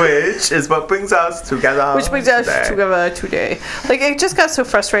 Which is what brings us together. Which brings us together today. Like, it just got so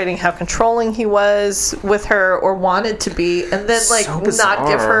frustrating how controlling he was with her, or wanted to be, and then, like, So bizarre. not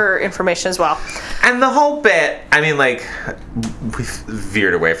give her information as well. And the whole bit, I mean, like, we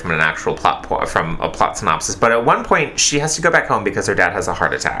veered away from an actual from a plot synopsis, but at one point, she has to go back home because her dad has a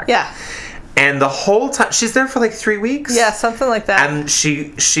heart attack. Yeah. And the whole time, she's there for like 3 weeks. Yeah, something like that. And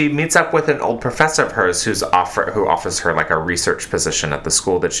she meets up with an old professor of hers who offers her like a research position at the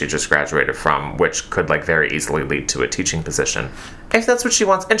school that she just graduated from, which could like very easily lead to a teaching position if that's what she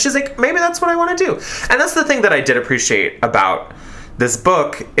wants. And she's like, maybe that's what I want to do. And that's the thing that I did appreciate about this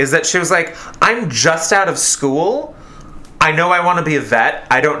book, is that she was like, I'm just out of school. I know I want to be a vet.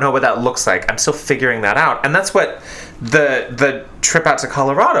 I don't know what that looks like. I'm still figuring that out. And that's what the trip out to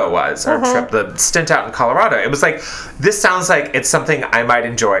Colorado was, or the stint out in Colorado. It was like, this sounds like it's something I might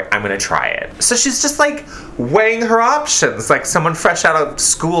enjoy. I'm going to try it. So she's just like weighing her options like someone fresh out of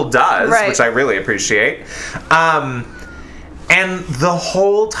school does, right. Which I really appreciate. And the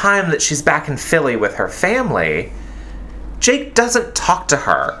whole time that she's back in Philly with her family, Jake doesn't talk to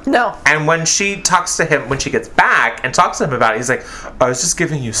her. No. And when she talks to him, when she gets back and talks to him about it, he's like, I was just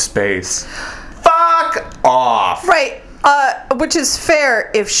giving you space. Fuck off. Right. Which is fair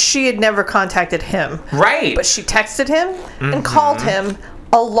if she had never contacted him. Right. But she texted him and called him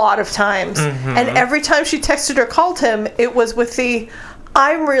a lot of times. And every time she texted or called him, it was with the,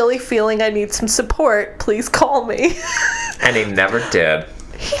 I'm really feeling I need some support. Please call me. And he never did.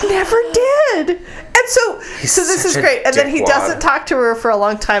 He never did. And so this is such a great. And then he dickwad. doesn't talk to her for a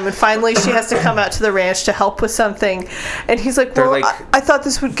long time. And finally she has to come out to the ranch to help with something. And he's like, well, like I thought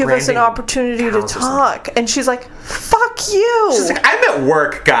this would give us an branding opportunity to cows or something. talk. And she's like, fuck you. She's like, I'm at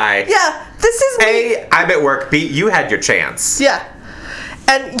work, guy. Yeah, this is me. A, I'm at work. B, you had your chance. Yeah.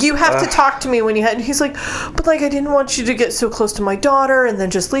 And you have to talk to me when you had... And he's like, but, like, I didn't want you to get so close to my daughter and then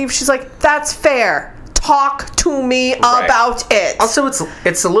just leave. She's like, that's fair. Talk to me about it. Also,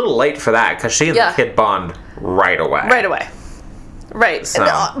 it's a little late for that, because she and the kid bond right away. Right away. Right. So.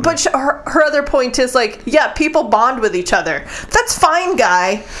 And, but her other point is, like, yeah, people bond with each other. That's fine,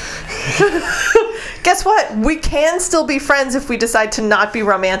 guy. Guess what? We can still be friends if we decide to not be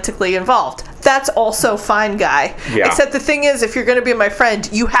romantically involved. That's also fine, guy. Yeah. Except the thing is, if you're going to be my friend,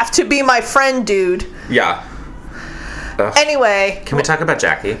 you have to be my friend, dude. Yeah. Ugh. Anyway. Can we talk about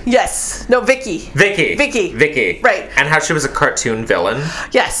Jackie? Yes. No, Vicky. Vicky. Right. And how she was a cartoon villain.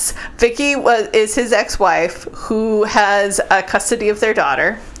 Yes. Vicky is his ex-wife who has custody of their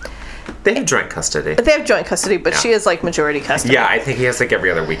daughter. They have joint custody. They have joint custody, but she has, like, majority custody. Yeah, I think he has, like, every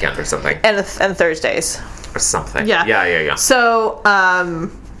other weekend or something. And Thursdays. Or something. Yeah. Yeah. So,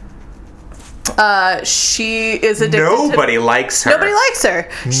 she is addicted Nobody likes her. Nobody likes her.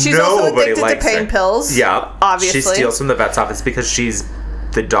 She's also addicted to pain pills. Yeah. Obviously. She steals from the vet's office because she's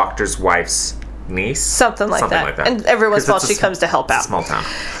the doctor's wife's niece. Something like that. And every once in a while she comes to help out. Small town.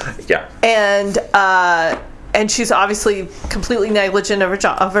 Yeah. And she's obviously completely negligent of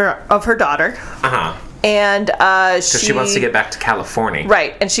her daughter. Uh-huh. And because she wants to get back to California.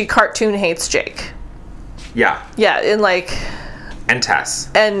 Right. And she cartoon hates Jake. Yeah. Yeah, and like... And Tess.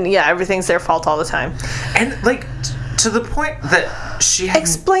 And yeah, everything's their fault all the time. And like, to the point that she had...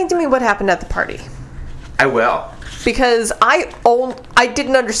 Explain to me what happened at the party. I will. Because I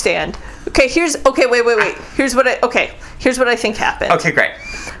didn't understand. Okay, wait. Here's what I think happened. Okay, great.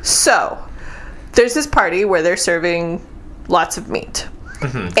 So, there's this party where they're serving lots of meat.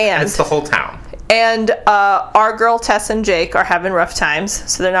 Mm-hmm. And it's the whole town. And our girl Tess and Jake are having rough times,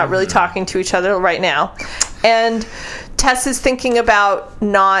 so they're not really talking to each other right now. And Tess is thinking about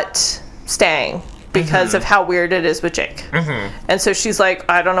not staying because of how weird it is with Jake. And so she's like,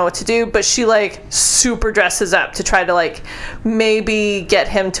 I don't know what to do, but she like super dresses up to try to like maybe get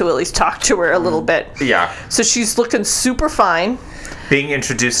him to at least talk to her a little bit. Yeah. So she's looking super fine. Being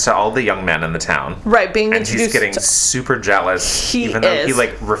introduced to all the young men in the town. Right, being and introduced. And he's getting super jealous, even though he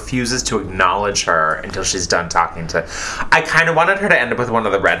like refuses to acknowledge her until she's done talking to. I kind of wanted her to end up with one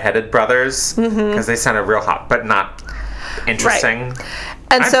of the redheaded brothers because they sounded real hot, but not interesting. Right.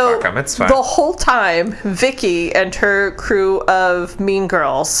 And so it's fine. The whole time, Vicky and her crew of mean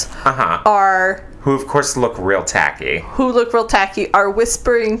girls are... Who, of course, look real tacky. Are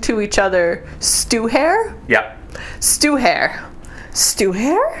whispering to each other, stew hair? Yep. Stew hair. Stew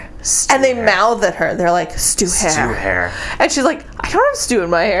hair? And they mouth at her. They're like, stew hair. Stew hair. And she's like, I don't have stew in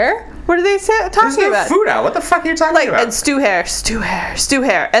my hair. What are they There's talking no about? food out. What the fuck are you talking about? And stew hair.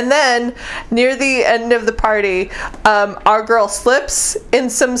 And then, near the end of the party, our girl slips in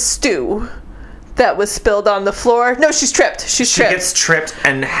some stew that was spilled on the floor. No, she's tripped. She gets tripped,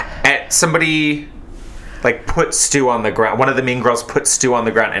 and somebody like put stew on the ground. One of the mean girls put stew on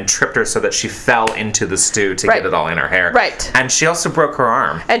the ground and tripped her so that she fell into the stew to get it all in her hair. Right. And she also broke her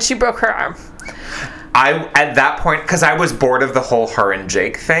arm. And she broke her arm. At that point, because I was bored of the whole her and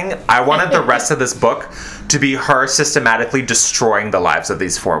Jake thing, I wanted the rest of this book to be her systematically destroying the lives of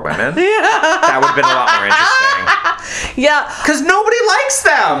these 4 women. That would have been a lot more interesting. Yeah. Because nobody likes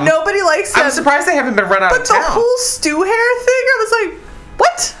them. Nobody likes them. I'm surprised they haven't been run out of town. But the whole stew hair thing, I was like,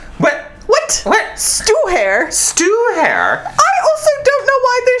 what? What? Stew hair? Stew hair? I also don't know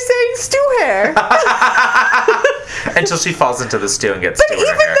why they're saying stew hair. Until she falls into the stew and gets But stew in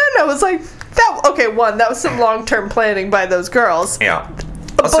even her hair. then, I was like, that was some long-term planning by those girls. Yeah.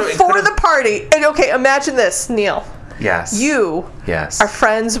 Also, Before the party, and okay, imagine this, Neil. Yes. You Yes. are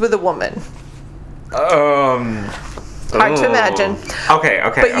friends with a woman. Hard to imagine. Okay.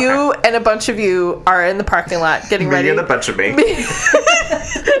 But you and a bunch of you are in the parking lot getting ready. Me and a bunch of me. Me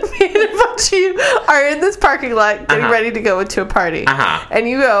and a bunch of you are in this parking lot getting ready to go into a party. And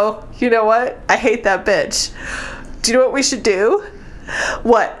you go, you know what? I hate that bitch. Do you know what we should do?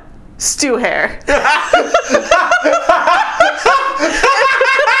 What? Stew hair.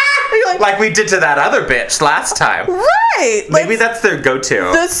 Like we did to that other bitch last time. Right. Maybe that's their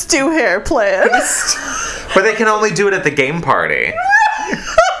go-to. The stew hair plan. But they can only do it at the game party. And it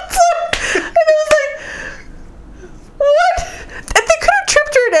was like, what? And they could have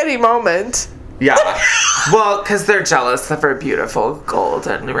tripped her at any moment. Yeah. Well, because they're jealous of her beautiful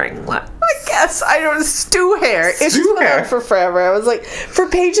golden ringlet. I guess. I don't. Stew hair. It just went on for forever. I was like, for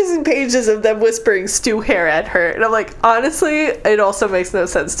pages and pages of them whispering stew hair at her. And I'm like, honestly, it also makes no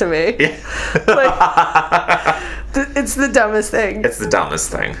sense to me. Yeah. It's the dumbest thing. It's the dumbest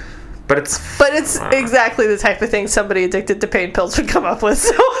thing. But it's exactly the type of thing somebody addicted to pain pills would come up with.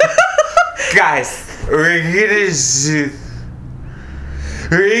 So. Guys, we're gonna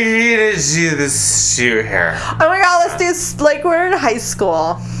do the stew hair. Oh my god, let's do like we're in high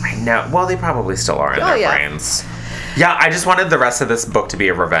school. I know. Well, they probably still are in their brains. Yeah, I just wanted the rest of this book to be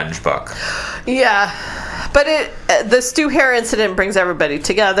a revenge book. Yeah. But the stew hair incident brings everybody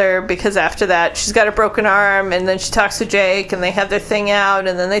together because after that she's got a broken arm and then she talks to Jake and they have their thing out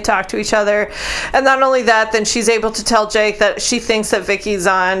and then they talk to each other. And not only that, then she's able to tell Jake that she thinks that Vicky's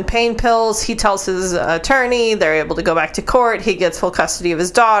on pain pills. He tells his attorney. They're able to go back to court. He gets full custody of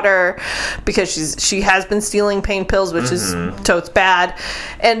his daughter because she has been stealing pain pills, which is totes bad.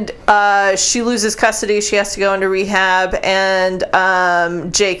 And she loses custody. She has to go into rehab. And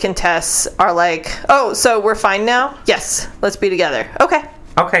Jake and Tess are like, oh, so we're fine now? Yes, let's be together. Okay,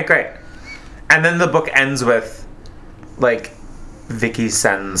 great. And then the book ends with, like, Vicky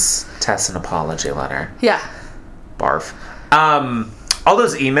sends Tess an apology letter. Yeah. Barf. All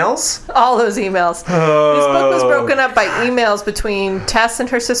those emails? All those emails. This book was broken up by emails between Tess and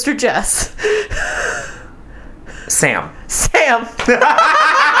her sister Jess. Sam.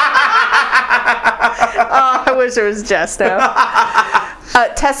 Oh, I wish it was Jess now.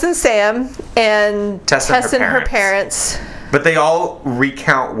 Tess and Sam and Tess and her parents. But they all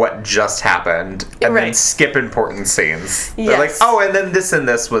recount what just happened and then skip important scenes. They're like, oh, and then this and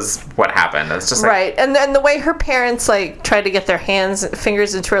this was what happened. It's just like, and then the way her parents like try to get their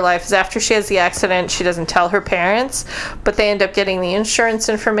fingers into her life is after she has the accident, she doesn't tell her parents, but they end up getting the insurance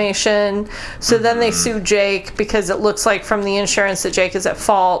information. So then they sue Jake because it looks like from the insurance that Jake is at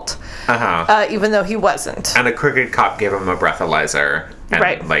fault, even though he wasn't. And a crooked cop gave him a breathalyzer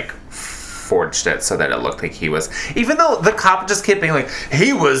and like forged it so that it looked like he was, even though the cop just kept being like,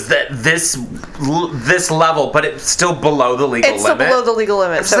 he was this level, but it's still below the legal limit. It's still below the legal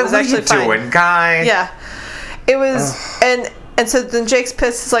limit, so it was actually fine. What are you doing, guy? Yeah. It was, and so then Jake's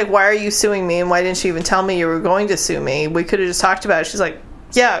pissed. He's like, why are you suing me? And why didn't you even tell me you were going to sue me? We could have just talked about it. She's like,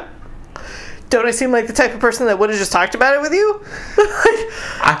 yeah. Don't I seem like the type of person that would have just talked about it with you?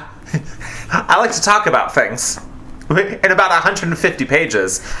 I like to talk about things. In about 150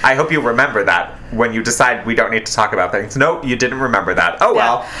 pages. I hope you remember that when you decide we don't need to talk about things. No, you didn't remember that. Oh,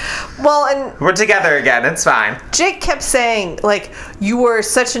 well. Well, and we're together again. It's fine. Jake kept saying, like, you were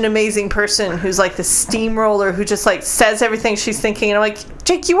such an amazing person who's like the steamroller who just like says everything she's thinking. And I'm like,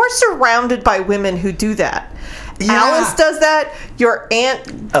 Jake, you are surrounded by women who do that. Yeah. Alice does that. Your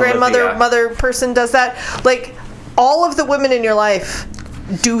aunt, grandmother, mother person does that. Like, all of the women in your life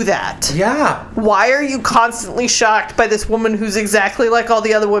do that. Yeah. Why are you constantly shocked by this woman who's exactly like all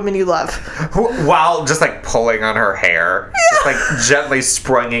the other women you love? While just like pulling on her hair. just like gently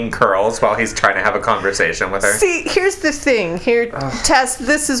springing curls while he's trying to have a conversation with her. See, here's the thing. Tess,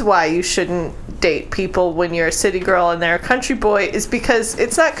 this is why you shouldn't date people when you're a city girl and they're a country boy, is because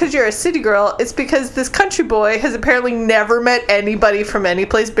it's not because you're a city girl, it's because this country boy has apparently never met anybody from any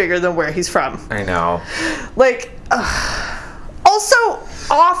place bigger than where he's from. I know. Like, also,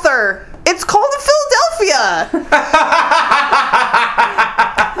 author. It's called Philadelphia.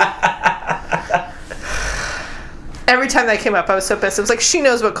 Every time that came up, I was so pissed. I was like, she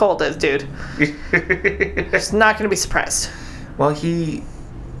knows what cold is, dude. She's not going to be surprised. Well, he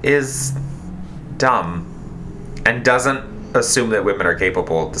is dumb and doesn't assume that women are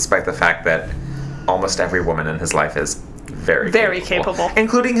capable, despite the fact that almost every woman in his life is very capable.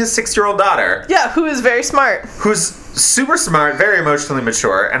 Including his 6-year-old daughter. Yeah, who is very smart. Who's super smart, very emotionally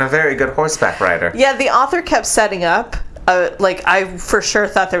mature, and a very good horseback rider. Yeah, the author kept setting up, like, I for sure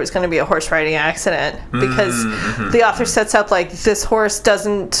thought there was going to be a horse riding accident, because the author sets up, like, this horse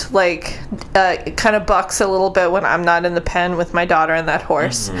doesn't, like, it kind of bucks a little bit when I'm not in the pen with my daughter and that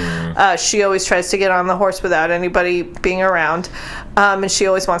horse. She always tries to get on the horse without anybody being around, and she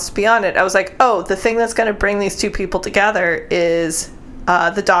always wants to be on it. I was like, oh, the thing that's going to bring these two people together is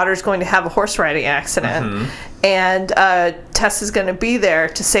the daughter's going to have a horse riding accident, and Tess is going to be there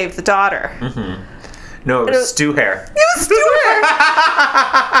to save the daughter. No, it was Stu Hare. It was Stu Hare.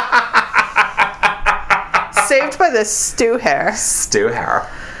 Saved by this Stu Hare. Stu Hare.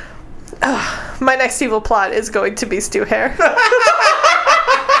 My next evil plot is going to be Stu Hare.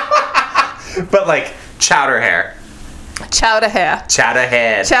 But like chowder hair. Chowder hair. Chowder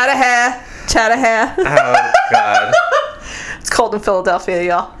head. Chowder hair. Chowder hair. Oh, God. It's cold in Philadelphia,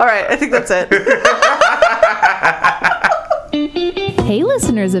 y'all. All right, I think that's it. Hey,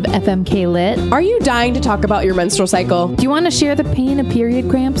 listeners of FMK Lit. Are you dying to talk about your menstrual cycle? Do you want to share the pain of period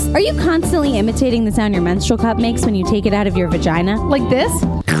cramps? Are you constantly imitating the sound your menstrual cup makes when you take it out of your vagina? Like this?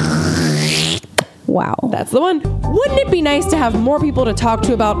 Wow. That's the one. Wouldn't it be nice to have more people to talk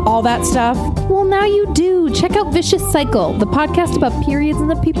to about all that stuff? Well, now you do. Check out Vicious Cycle, the podcast about periods and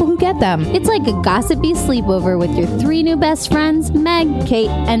the people who get them. It's like a gossipy sleepover with your 3 new best friends, Meg, Kate,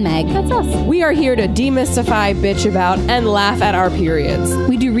 and Meg. That's us. We are here to demystify, bitch about, and laugh at our periods.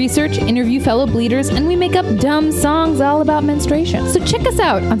 We do research, interview fellow bleeders, and we make up dumb songs all about menstruation. So check us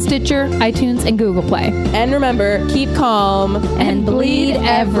out on Stitcher, iTunes, and Google Play. And remember, keep calm and bleed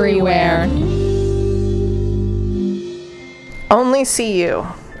everywhere. Only See You.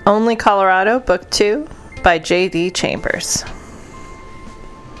 Only Colorado, Book 2 by J.D. Chambers.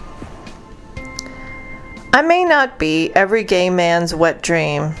 I may not be every gay man's wet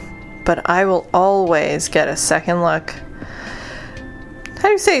dream, but I will always get a second look. How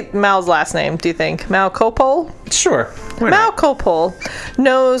do you say Mal's last name, do you think? Mal Copol? Sure. Mal Copol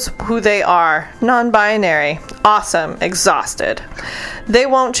knows who they are. Non-binary. Awesome. Exhausted. They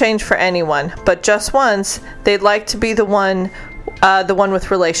won't change for anyone, but just once, they'd like to be the one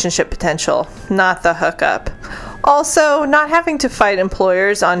with relationship potential, not the hookup. Also, not having to fight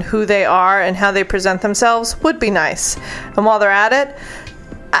employers on who they are and how they present themselves would be nice. And while they're at it,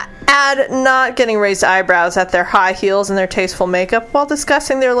 add not getting raised eyebrows at their high heels and their tasteful makeup while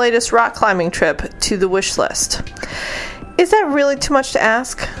discussing their latest rock climbing trip to the wish list. Is that really too much to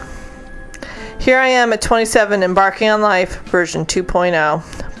ask? Here I am at 27, embarking on life, version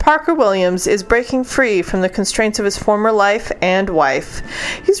 2.0. Parker Williams is breaking free from the constraints of his former life and wife.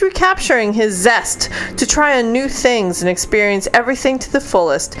 He's recapturing his zest to try on new things and experience everything to the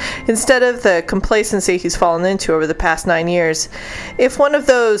fullest, instead of the complacency he's fallen into over the past 9 years. If one of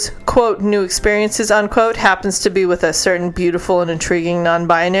those, quote, new experiences, unquote, happens to be with a certain beautiful and intriguing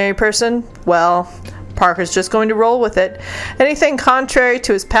non-binary person, well, Parker's just going to roll with it. Anything contrary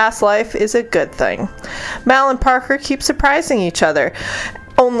to his past life is a good thing. Mal and Parker keep surprising each other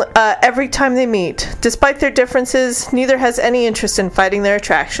every time they meet. Despite their differences, neither has any interest in fighting their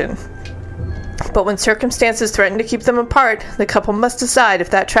attraction. But when circumstances threaten to keep them apart, the couple must decide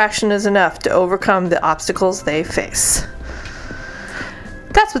if that attraction is enough to overcome the obstacles they face.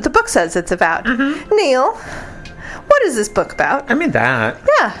 That's what the book says it's about. Mm-hmm. Neil, what is this book about? I mean that.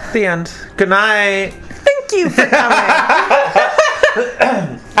 Yeah. The end. Good night. Thank you for coming.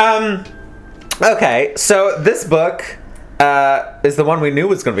 Okay, so this book is the one we knew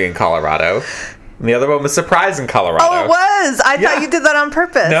was going to be in Colorado. And the other one was Surprise in Colorado. Oh, it was. I thought you did that on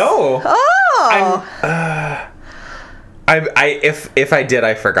purpose. No. Oh. If I did,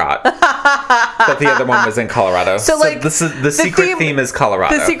 I forgot that the other one was in Colorado. So like, the secret theme is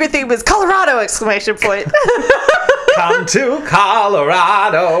Colorado. The secret theme is Colorado! Exclamation point. Come to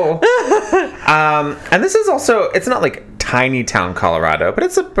Colorado. And this is also, it's not like tiny town Colorado, but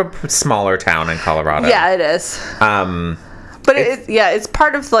it's a smaller town in Colorado. Yeah, it is. But it's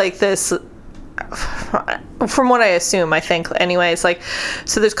part of like this. From what I assume, I think, anyways, like,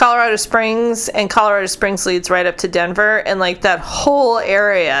 so there's Colorado Springs, and Colorado Springs leads right up to Denver, and like that whole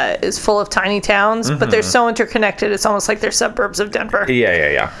area is full of tiny towns, but they're so interconnected. It's almost like they're suburbs of Denver.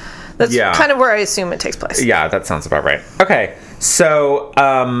 Yeah. That's kind of where I assume it takes place. Yeah, that sounds about right. Okay, so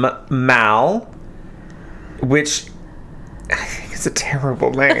Mal, which I think is a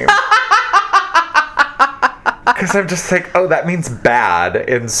terrible name. Because I'm just like, oh, that means bad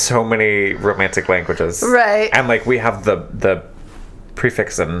in so many romantic languages. Right. And like we have the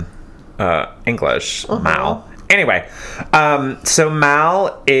prefix in English, Mal. Anyway, so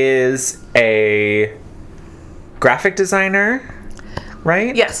Mal is a graphic designer,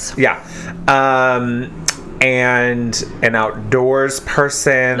 right? Yes. Yeah. And an outdoors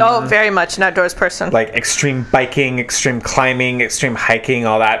person. Oh, very much an outdoors person. Like extreme biking, extreme climbing, extreme hiking,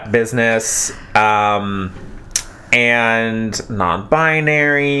 all that business. And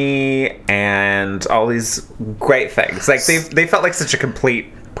non-binary, and all these great things. Like they felt like such a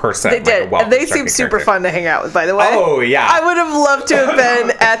complete person. They did, like and they seem super fun to hang out with. By the way, oh yeah, I would have loved to have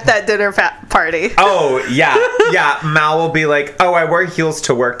been at that dinner party. Oh yeah. Mal will be like, oh, I wear heels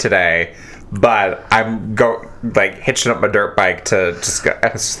to work today, but I'm hitching up my dirt bike to just go.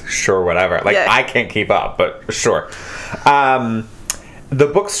 Sure, whatever. Like I can't keep up, but sure. The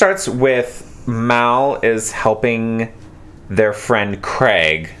book starts with Mal is helping their friend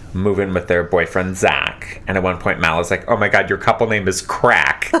Craig move in with their boyfriend Zach, and at one point Mal is like, "Oh my God, your couple name is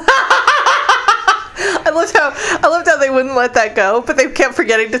Crack." I loved how they wouldn't let that go, but they kept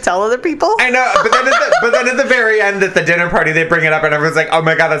forgetting to tell other people. I know, but then at the very end at the dinner party they bring it up, and everyone's like, "Oh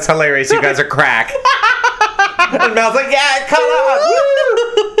my God, that's hilarious! You guys are Crack." And Mal's like, "Yeah, come on!"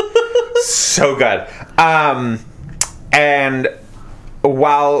 So good. And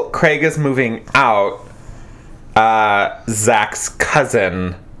while Craig is moving out, Zach's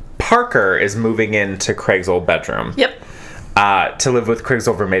cousin Parker is moving into Craig's old bedroom. Yep. To live with Craig's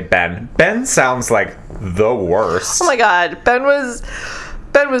old roommate Ben. Ben sounds like the worst. Oh my God, Ben was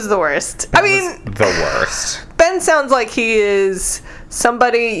the worst. I mean, the worst. Ben sounds like he is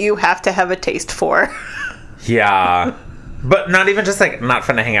somebody you have to have a taste for. Yeah. But not even just like not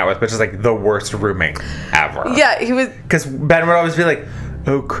fun to hang out with, but just like the worst roommate ever. Yeah, he was. Because Ben would always be like,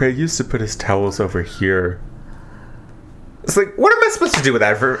 "Oh, Craig used to put his towels over here." It's like, what am I supposed to do with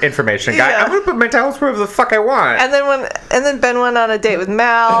that information, guy? Yeah. I'm gonna put my towels wherever the fuck I want. And then Ben went on a date with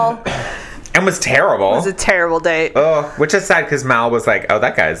Mal. And was terrible. It was a terrible date. Oh, which is sad because Mal was like, "Oh,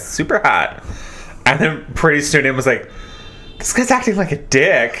 that guy's super hot," and then pretty soon it was like, "This guy's acting like a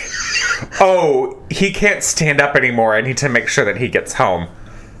dick." Oh, he can't stand up anymore. I need to make sure that he gets home.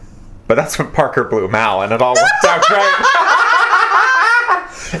 But that's when Parker blew Mal, and it all worked out right.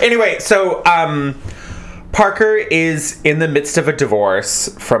 Anyway, so Parker is in the midst of a divorce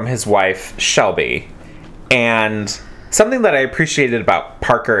from his wife, Shelby. And something that I appreciated about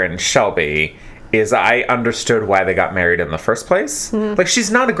Parker and Shelby is I understood why they got married in the first place. Mm-hmm. Like, she's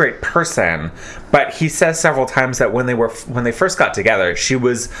not a great person, but he says several times that when they first got together, she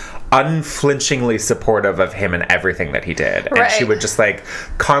was unflinchingly supportive of him and everything that he did. Right. And she would just like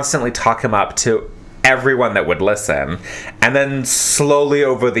constantly talk him up to everyone that would listen. And then slowly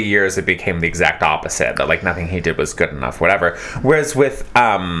over the years it became the exact opposite, that like nothing he did was good enough, whatever. Whereas with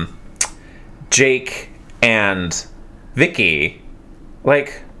Jake and Vicky,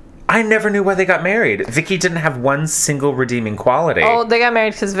 like, I never knew why they got married. Vicky didn't have one single redeeming quality. Oh, they got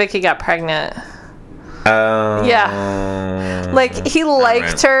married because Vicky got pregnant. Yeah. Like, he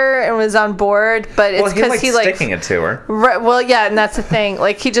liked her and was on board, but it's because he sticking it to her. Right, well, yeah, and that's the thing.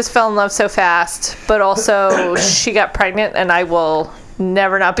 Like, he just fell in love so fast, but also she got pregnant, and I will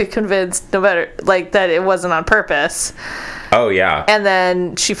never not be convinced, no matter, like, that it wasn't on purpose. Oh, yeah. And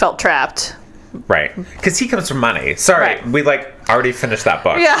then she felt trapped. Right. Because he comes from money. Sorry, right. We, like, already finished that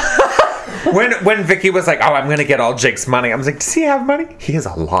book. Yeah. When Vicky was like, "Oh, I'm going to get all Jake's money," I was like, "Does he have money?" He has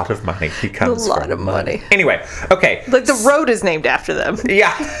a lot of money. He comes from a lot of money. Anyway, okay. Like, the road is named after them.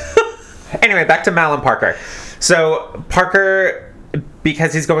 Yeah. Anyway, back to Mal and Parker. So, Parker,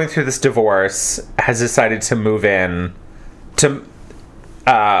 because he's going through this divorce, has decided to move in to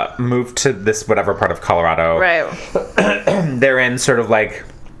move to this whatever part of Colorado. Right. They're in sort of like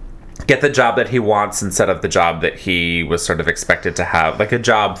get the job that he wants instead of the job that he was sort of expected to have. Like a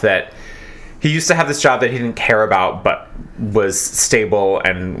job that he used to have, this job that he didn't care about but was stable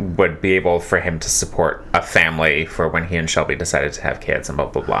and would be able for him to support a family for when he and Shelby decided to have kids and blah,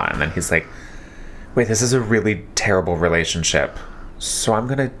 blah, blah. And then he's like, wait, this is a really terrible relationship. So I'm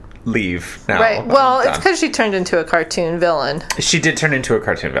going to leave now. Right. Well, I'm it's done. because she turned into a cartoon villain. She did turn into a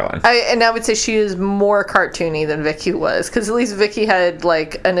cartoon villain. And I would say she is more cartoony than Vicky was, because at least Vicky had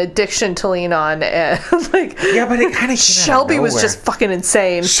like an addiction to lean on, and like Yeah, but it kind of Shelby was just fucking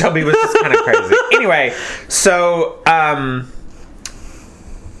insane. Shelby was just kind of crazy. Anyway, so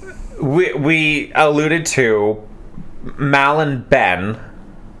we alluded to Mal and Ben,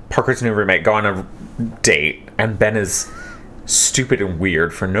 Parker's new roommate, go on a date, and Ben is stupid and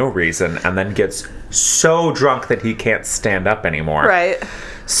weird for no reason, and then gets so drunk that he can't stand up anymore. Right.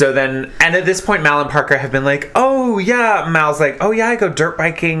 So then, and at this point, Mal and Parker have been like, oh yeah, Mal's like, oh yeah, I go dirt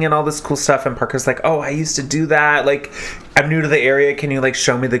biking and all this cool stuff, and Parker's like, oh, I used to do that, like, I'm new to the area, can you like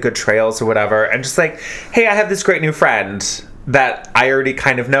show me the good trails or whatever? And just like, hey, I have this great new friend that I already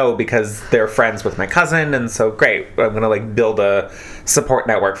kind of know because they're friends with my cousin, and so great, I'm gonna like build a support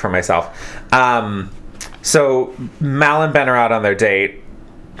network for myself. So Mal and Ben are out on their date.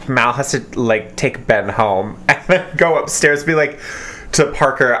 Mal has to like take Ben home and then go upstairs and be like to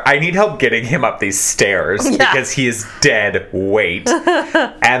Parker, I need help getting him up these stairs because he is dead weight.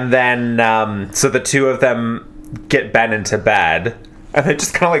 And then so the two of them get Ben into bed, and they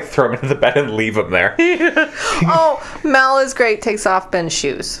just kind of like throw him into the bed and leave him there. Oh, Mal is great, takes off Ben's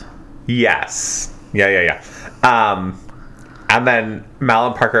shoes. Yes. Yeah. And then Mal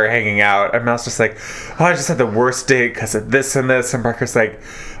and Parker are hanging out, and Mal's just like, oh, I just had the worst date because of this and this. And Parker's like,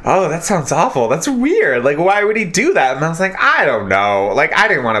 oh, that sounds awful. That's weird. Like, why would he do that? And Mal's like, I don't know. Like, I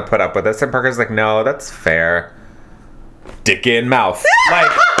didn't want to put up with this. And Parker's like, no, that's fair. Dick in mouth.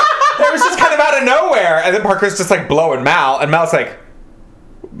 Like, it was just kind of out of nowhere. And then Parker's just like blowing Mal, and Mal's like,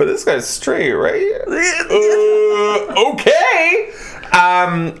 but this guy's straight, right? Okay.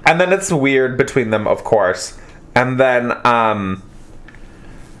 And then it's weird between them, of course. And then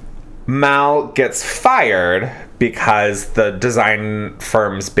Mal gets fired because the design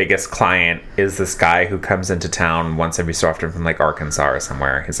firm's biggest client is this guy who comes into town once every so often from like Arkansas or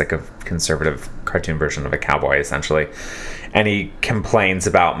somewhere. He's like a conservative cartoon version of a cowboy, essentially. And he complains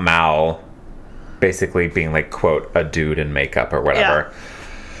about Mal basically being like, quote, a dude in makeup or whatever. Yeah.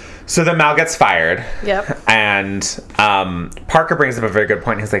 So then Mal gets fired. Yep. And Parker brings up a very good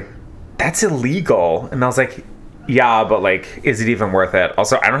point. He's like, that's illegal. And Mal's like, yeah, but like, is it even worth it?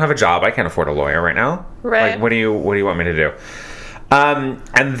 Also, I don't have a job. I can't afford a lawyer right now. Right. Like, what do you want me to do?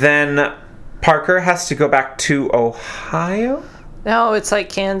 And then Parker has to go back to Ohio? No, it's like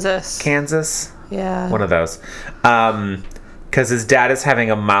Kansas. Yeah. One of those. Because his dad is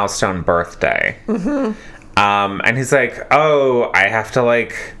having a milestone birthday. Mm-hmm. And he's like, oh, I have to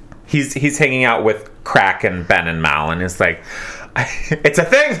like... He's hanging out with Crack and Ben and Mal, and he's like... It's a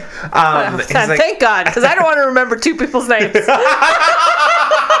thing. Thank God, because I don't want to remember two people's names. It's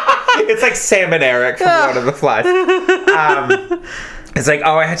like Sam and Eric from Lord of the Flies. It's like,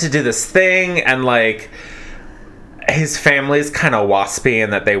 oh, I had to do this thing, and like his family's kind of waspy,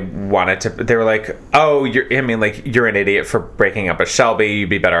 and that they were like, oh, you're an idiot for breaking up with Shelby. You'd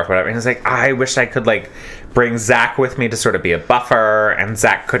be better off whatever. And he's like, I wish I could like bring Zach with me to sort of be a buffer, and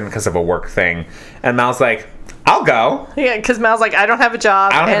Zach couldn't because of a work thing. And Mal's like, I'll go. Yeah, because Mal's like, I don't have a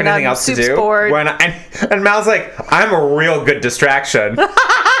job. I don't have anything else to do. And Mal's like, I'm a real good distraction.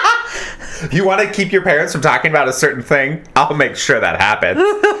 You want to keep your parents from talking about a certain thing? I'll make sure that happens.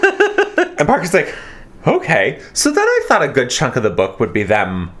 And Parker's like, okay. So then I thought a good chunk of the book would be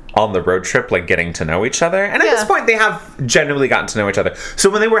them on the road trip, like getting to know each other. And at this point, they have genuinely gotten to know each other.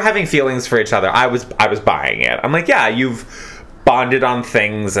 So when they were having feelings for each other, I was buying it. I'm like, yeah, you've bonded on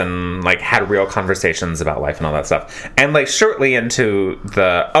things and like had real conversations about life and all that stuff. And like shortly into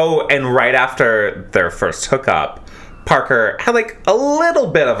and right after their first hookup, Parker had like a little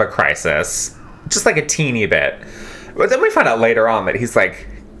bit of a crisis, just like a teeny bit. But then we find out later on that he's like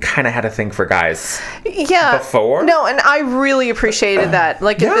kind of had a thing for guys before. No, and I really appreciated that.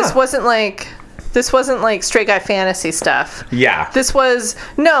 Like, this wasn't like straight guy fantasy stuff. Yeah. This was,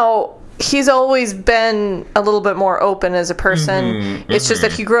 he's always been a little bit more open as a person. It's just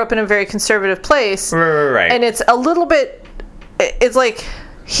that he grew up in a very conservative place. Right. And it's a little bit, it's like,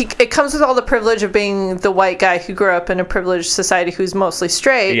 it comes with all the privilege of being the white guy who grew up in a privileged society who's mostly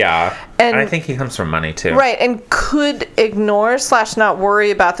straight. Yeah. And I think he comes from money too. Right. And could ignore / not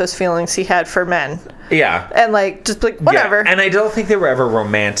worry about those feelings he had for men. Yeah. And like, just like, whatever. Yeah. And I don't think they were ever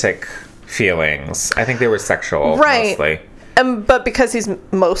romantic feelings. I think they were sexual mostly. But because he's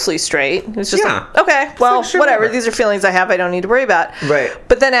mostly straight, it's just like, okay, well, like, sure, whatever. These are feelings I have. I don't need to worry about. Right.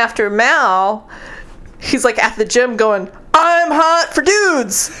 But then after Mal, he's like at the gym going, I'm hot for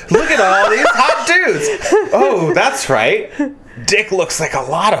dudes. Look at all these hot dudes. Oh, that's right. dick looks like a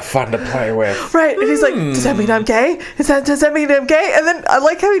lot of fun to play with. Right. And he's like, does that mean I'm gay? Does that mean I'm gay? And then I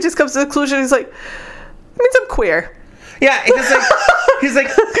like how he just comes to the conclusion. He's like, it means I'm queer. Yeah, he's like,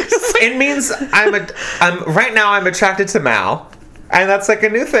 it means I'm attracted to Mal. And that's like a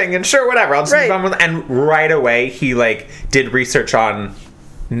new thing, and sure, whatever. I'll just move on with it. And right away, he like did research on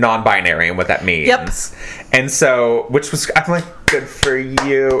non-binary and what that means. Yep. And so, I'm like, good for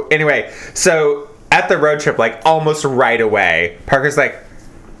you. Anyway, so at the road trip, like almost right away, Parker's like,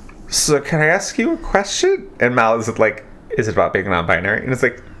 so can I ask you a question? And Mal is like, is it about being non-binary? And it's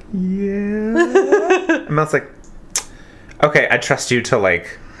like, yeah. And Mal's like, okay, I trust you to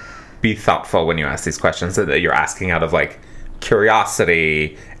like be thoughtful when you ask these questions, that you're asking out of like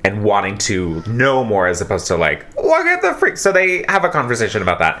curiosity and wanting to know more as opposed to like, look at the freak. So they have a conversation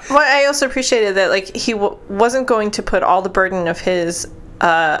about that. Well, I also appreciated that like he wasn't going to put all the burden of his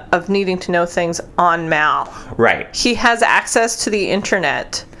of needing to know things on Mal. Right. He has access to the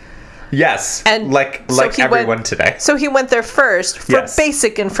internet. Yes. And like everyone today. So he went there first for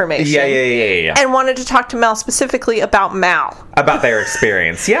basic information. Yeah. And wanted to talk to Mal specifically about Mal. About their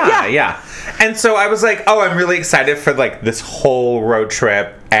experience. Yeah. And so I was like, oh, I'm really excited for like this whole road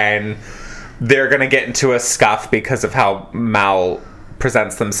trip, and they're going to get into a scuff because of how Mal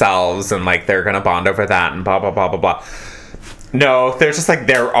presents themselves, and like they're going to bond over that and blah, blah, blah, blah, blah. No, they're just like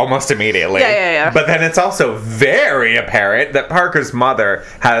there almost immediately. Yeah. But then it's also very apparent that Parker's mother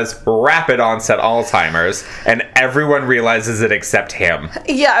has rapid onset Alzheimer's, and everyone realizes it except him.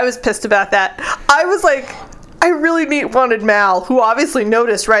 Yeah, I was pissed about that. I was like, I really wanted Mal, who obviously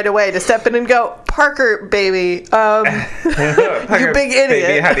noticed right away, to step in and go, Parker, baby, Parker, you big idiot.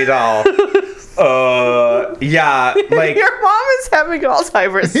 Baby honey doll. Yeah, like your mom is having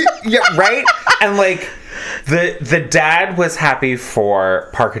Alzheimer's. Yeah, right? And like the dad was happy for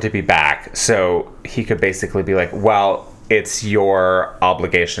Parker to be back, so he could basically be like, well, it's your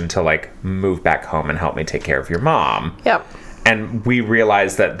obligation to like move back home and help me take care of your mom. Yep. And we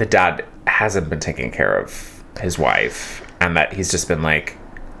realized that the dad hasn't been taking care of his wife, and that he's just been like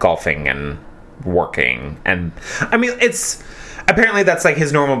golfing and working. And I mean, it's apparently that's like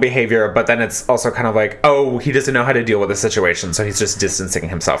his normal behavior, but then it's also kind of like, oh, he doesn't know how to deal with the situation, so he's just distancing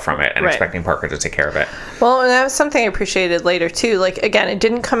himself from it and expecting Parker to take care of it. Well, and that was something I appreciated later too. Like, again, it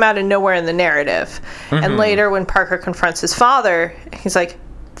didn't come out of nowhere in the narrative. And later when Parker confronts his father, he's like,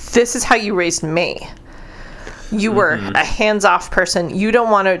 this is how you raised me. You were a hands-off person. You don't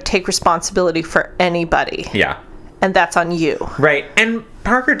want to take responsibility for anybody. Yeah. And that's on you. Right. And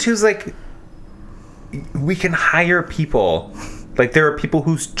Parker too's like, we can hire people. Like, there are people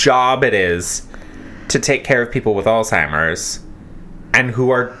whose job it is to take care of people with Alzheimer's and who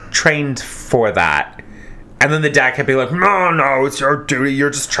are trained for that. And then the dad can be like, no, it's your duty. You're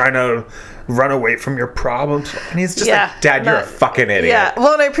just trying to run away from your problems. And he's just like, Dad, you're a fucking idiot. Yeah.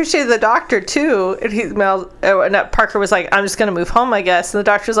 Well, and I appreciated the doctor, too. And Parker was like, I'm just going to move home, I guess. And the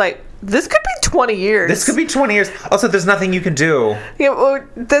doctor's like, this could be 20 years. This could be 20 years. Also, there's nothing you can do. Yeah, well,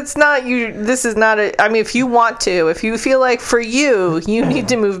 that's not you. This is not a. I mean, if you want to, if you feel like for you need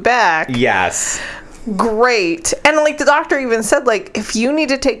to move back. Yes. Great. And like the doctor even said, like, if you need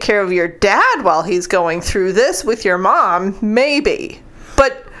to take care of your dad while he's going through this with your mom, maybe.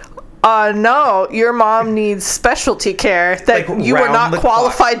 But no, your mom needs specialty care that like you are not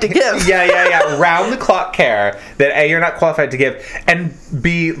qualified to give. Yeah. Round the clock care that A, you're not qualified to give, and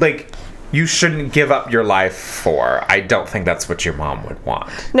B, like, you shouldn't give up your life for. I don't think that's what your mom would want.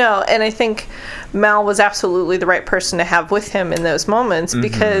 No, and I think Mal was absolutely the right person to have with him in those moments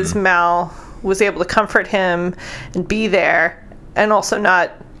because Mal was able to comfort him and be there and also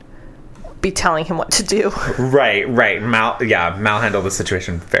not be telling him what to do. Right. Mal handled the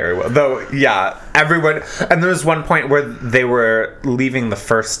situation very well. Though, yeah, everyone... And there was one point where they were leaving the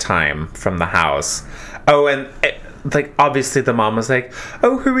first time from the house. Oh, and... like, obviously the mom was like,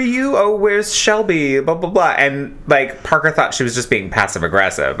 oh, who are you? Oh, where's Shelby? Blah, blah, blah. And, like, Parker thought she was just being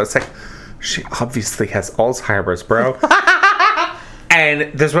passive-aggressive. It's like, she obviously has Alzheimer's, bro.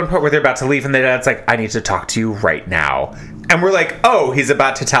 And there's one point where they're about to leave, and the dad's like, I need to talk to you right now. And we're like, oh, he's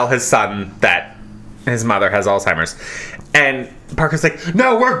about to tell his son that his mother has Alzheimer's. And Parker's like,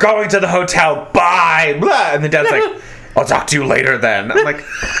 no, we're going to the hotel. Bye. Blah. And the dad's like, I'll talk to you later then. I'm like,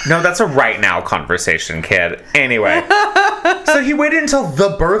 no, that's a right now conversation, kid. Anyway. So he waited until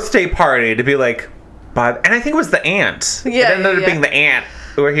the birthday party to be like, bye. And I think it was the aunt. Yeah, it ended up being the aunt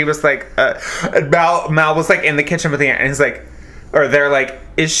where he was like, and Mal was like in the kitchen with the aunt. And he's like, or they're like,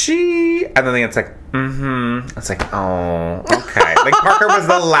 is she? And then it's like, It's like, oh, okay. Like, Parker was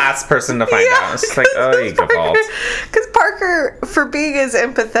the last person to find out. It's just like, oh, you default. Because Parker, for being as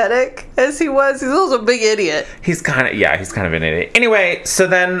empathetic as he was, he's also a big idiot. He's kind of an idiot. Anyway, so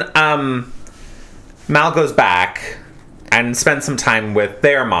then Mal goes back and spends some time with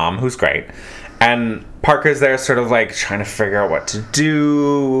their mom, who's great. And Parker's there sort of like trying to figure out what to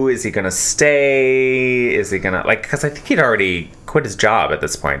do. Is he going to stay? Is he going to, like, because I think he'd already quit his job at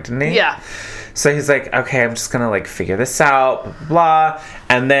this point, didn't he? Yeah. So he's like, okay, I'm just going to, like, figure this out, blah, blah, blah.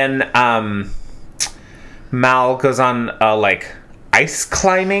 And then Mal goes on a, like, ice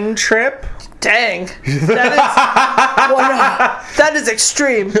climbing trip. Dang. That is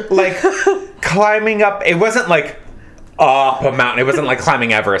extreme. Like, climbing up, it wasn't like up a mountain. It wasn't like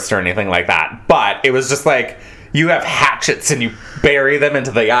climbing Everest or anything like that. But it was just like, you have hatchets and you bury them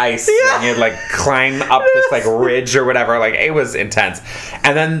into the ice. Yeah. And you like climb up this like ridge or whatever. Like, it was intense.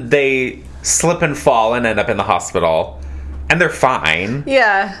 And then they slip and fall and end up in the hospital. And they're fine.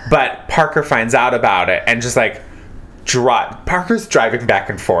 Yeah. But Parker finds out about it and just like, Parker's driving back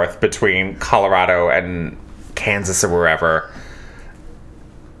and forth between Colorado and Kansas or wherever.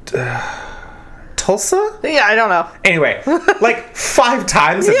 Tulsa? Yeah, I don't know. Anyway, like 5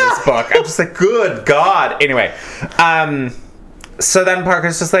 times in this book. I'm just like, good God. Anyway, so then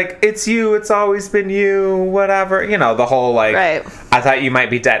Parker's just like, it's you, it's always been you, whatever. You know, the whole like, right. I thought you might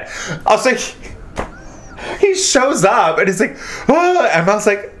be dead. Also, he shows up and he's like, oh, and I was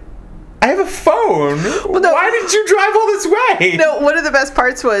like, I have a phone. Well, no, why did you drive all this way? No, one of the best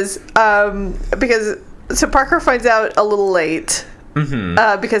parts was because Parker finds out a little late.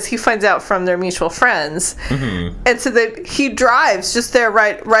 Mm-hmm. Because he finds out from their mutual friends, and so that he drives just there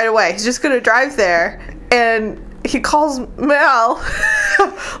right away. He's just going to drive there, and he calls Mal,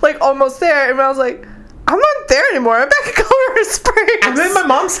 like almost there, and Mal's like, "I'm not there anymore. I'm back in Colorado Springs. I'm in my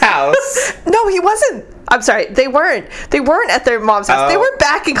mom's house." No, he wasn't. I'm sorry, they weren't. They weren't at their mom's house. They were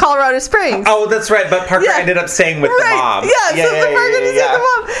back in Colorado Springs. Oh, that's right. But Parker ended up staying with the mom. Yeah, so Parker ended up with the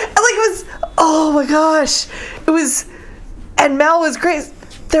mom. And like, it was, oh my gosh, it was. And Mal was great.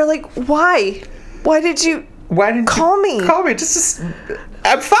 They're like, why? Why didn't you call me? Call me. Just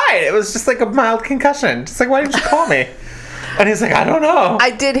I'm fine. It was just like a mild concussion. Just like, why didn't you call me? And he's like, I don't know.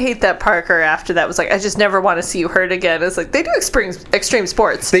 I did hate that Parker after that was like, I just never want to see you hurt again. It's like, they do extreme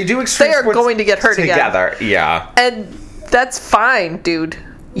sports. They do extreme sports. They are going to get hurt together. Again. Yeah. And that's fine, dude.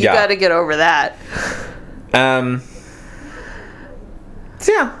 You got to get over that. So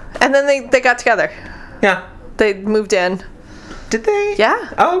yeah. And then they got together. Yeah. They moved in. Did they?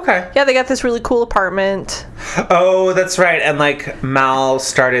 Yeah. Oh, okay. Yeah, they got this really cool apartment. Oh, that's right. And like Mal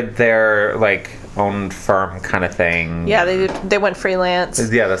started their like own firm kind of thing. Yeah, they went freelance.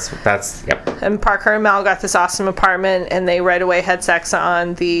 Yeah, that's yep. And Parker and Mal got this awesome apartment, and they right away had sex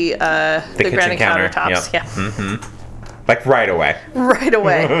on the granite countertops. Yep. Yeah. Mm-hmm. Like right away. Right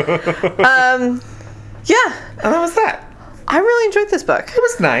away. Yeah. And that was that. I really enjoyed this book. It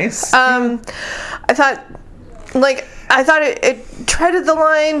was nice. I thought it treaded the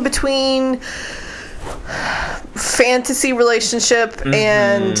line between fantasy relationship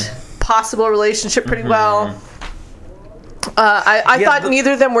and possible relationship pretty well. I thought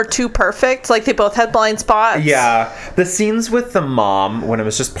neither of them were too perfect. Like, they both had blind spots. Yeah. The scenes with the mom, when it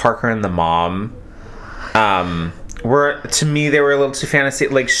was just Parker and the mom, were, to me, they were a little too fantasy.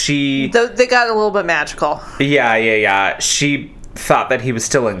 Like, they got a little bit magical. Yeah. She thought that he was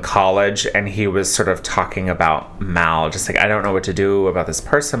still in college, and he was sort of talking about Mal, just like, I don't know what to do about this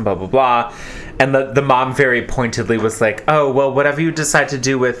person, blah, blah, blah. And the mom very pointedly was like, oh, well, whatever you decide to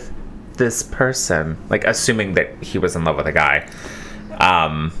do with this person, like, assuming that he was in love with a guy.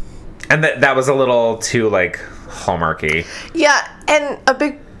 And that was a little too, like, Hallmarky. Yeah, and a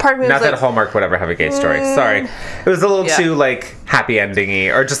big part of me was not that Hallmark would ever have a gay story. Sorry. It was a little too, like, happy ending-y,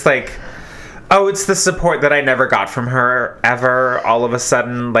 or just like, oh, it's the support that I never got from her ever, all of a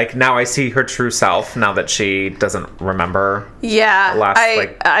sudden. Like, now I see her true self, now that she doesn't remember the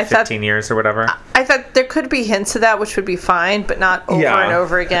last 15 years or whatever. I thought there could be hints of that, which would be fine, but not over and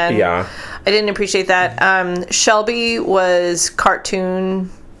over again. Yeah. I didn't appreciate that. Shelby was cartoon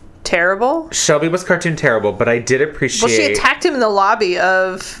terrible. But I did appreciate... Well, she attacked him in the lobby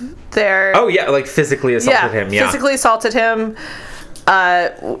of their... Oh, yeah, like physically assaulted him, yeah. Physically assaulted him.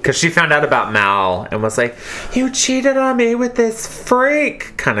 Because she found out about Mal and was like, you cheated on me with this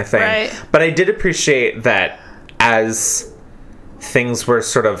freak kind of thing. Right. But I did appreciate that as things were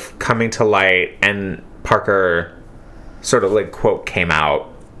sort of coming to light and Parker sort of like, quote, came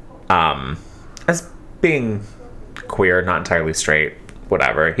out as being queer, not entirely straight,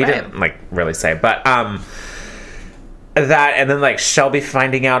 whatever. He didn't like really say, but that, and then like Shelby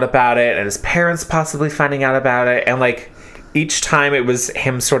finding out about it, and his parents possibly finding out about it, and like each time it was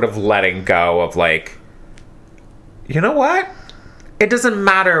him sort of letting go of like, you know what? It doesn't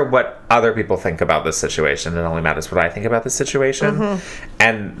matter what other people think about this situation. It only matters what I think about this situation.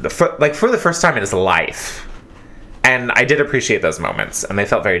 And for the first time in his life. And I did appreciate those moments, and they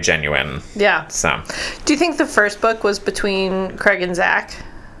felt very genuine. Yeah. So, do you think the first book was between Craig and Zach?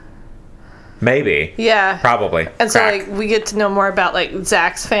 maybe. Yeah. Probably. And so, Crack. like, we get to know more about, like,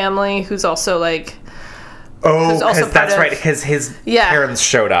 Zach's family, who's also, like... Oh, who's also because that's part right. of- His Yeah. parents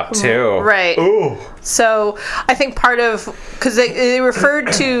showed up, too. Right. Ooh. So, I think part of... Because they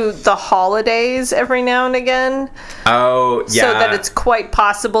referred to the holidays every now and again. Oh, yeah. So that it's quite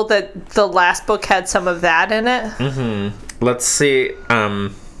possible that the last book had some of that in it. Let's see.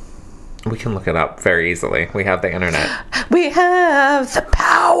 We can look it up very easily. We have the internet. We have the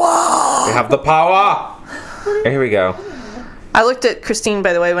power! We have the power! Here we go. I looked at Christine,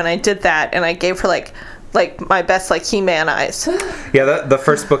 by the way, when I did that, and I gave her, like my best, like, He-Man eyes. Yeah, the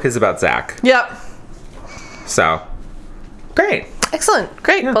first book is about Zach. Yep. So, great. Excellent.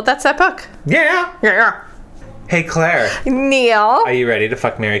 Great. Well, that's that book. Yeah. Yeah. Hey, Claire. Neil. Are you ready to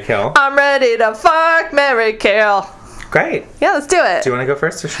fuck, marry, kill? I'm ready to fuck, marry, kill. Great. Yeah, let's do it. Do you want to go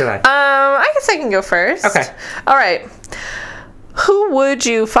first, or should I? I guess I can go first. Okay. All right. Who would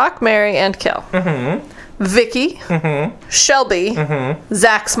you fuck, marry, and kill? Vicky. Shelby.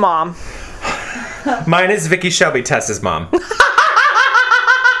 Zach's mom. Mine is Vicky Shelby, Tessa's mom.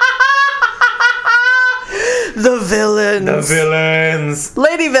 The villains. The villains.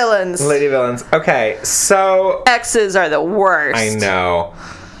 Lady villains. Lady villains. Okay, so... Exes are the worst. I know.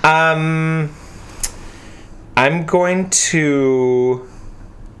 I'm going to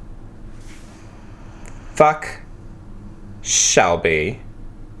fuck Shelby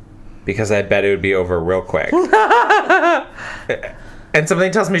because I bet it would be over real quick. And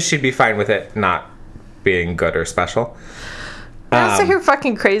something tells me she'd be fine with it not being good or special. I also hear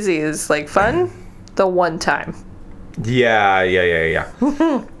fucking crazy is, like, fun the one time. Yeah.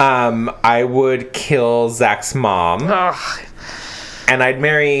 I would kill Zach's mom. Ugh. And I'd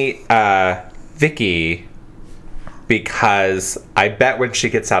marry Vicky because I bet when she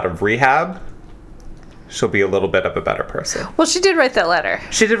gets out of rehab, she'll be a little bit of a better person. Well, she did write that letter.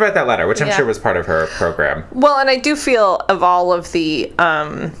 She did write that letter, which I'm Yeah. sure was part of her program. Well, and I do feel of all of the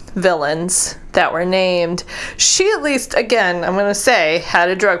villains that were named, she at least, again, I'm going to say, had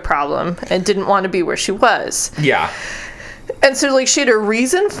a drug problem and didn't want to be where she was. Yeah. And so, like, she had a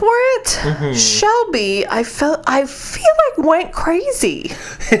reason for it. Shelby, I feel like went crazy.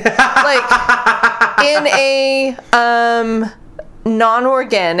 Like, in a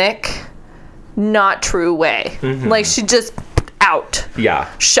non-organic, not true way. Like, she just out. Yeah.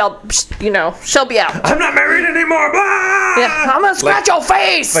 Shelby out. I'm not married anymore. Blah! Yeah, I'm gonna scratch your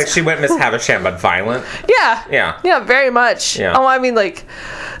face. Like she went Miss Havisham, but violent. Yeah. Yeah. Yeah, very much. Yeah. Oh, I mean, like,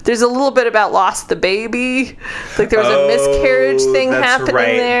 there's a little bit about lost the baby. Like, there was a miscarriage thing that's happening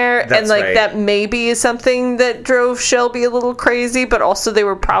right. there. That's and, like, right. that maybe is something that drove Shelby a little crazy, but also they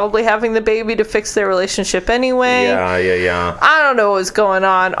were probably having the baby to fix their relationship anyway. Yeah. I don't know what was going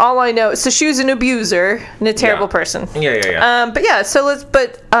on. All I know, so she was an abuser and a terrible person. Yeah. But yeah,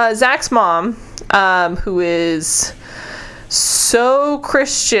 Zach's mom, who is so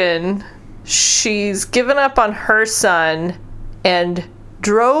Christian, she's given up on her son and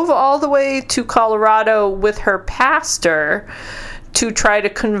drove all the way to Colorado with her pastor to try to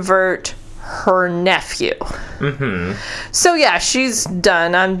convert her nephew. So yeah, she's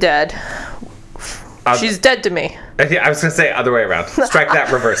done. I'm dead. She's dead to me. I was gonna say other way around. Strike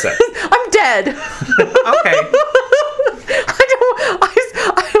that, reverse it. I'm dead. Okay.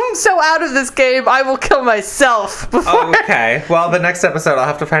 I'm so out of this game, I will kill myself before. Okay. Well, the next episode, I'll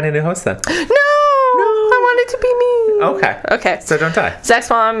have to find a new host then. No, I want it to be me. Okay. So don't die. Zach's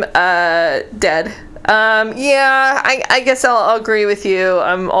mom, dead. Yeah, I guess I'll agree with you.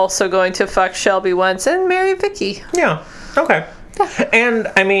 I'm also going to fuck Shelby once and marry Vicky. Yeah. Okay.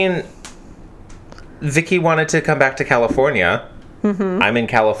 And I mean, Vicky wanted to come back to California. I'm in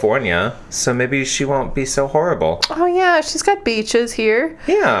California, so maybe she won't be so horrible. Oh yeah, she's got beaches here.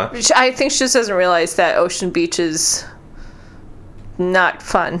 Yeah. I think she just doesn't realize that Ocean Beach is not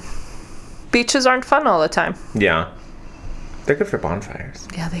fun. Beaches aren't fun all the time. Yeah. They're good for bonfires.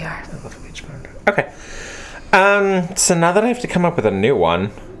 Yeah, they are. I love a beach bonfire. Okay. So now that I have to come up with a new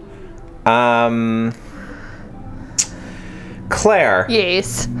one, Claire.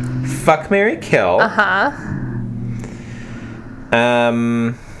 Yes. Fuck, marry, kill.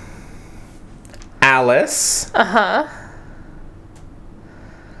 Alice.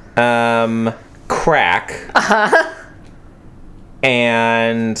 Crack.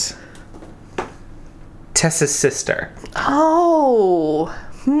 and Tessa's sister. Oh.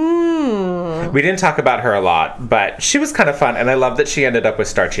 We didn't talk about her a lot, but she was kind of fun, and I love that she ended up with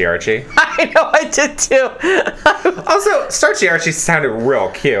Starchy Archie. I know, I did too. Also, Starchy Archie sounded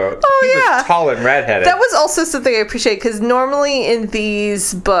real cute. Oh, he yeah. was tall and redheaded. That was also something I appreciate, because normally in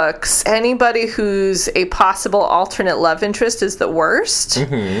these books, anybody who's a possible alternate love interest is the worst.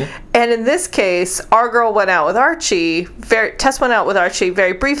 Mm-hmm. And in this case, our girl went out with Archie. Tess went out with Archie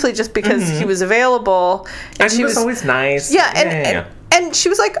very briefly just because he was available. and he was always nice. Yeah, and she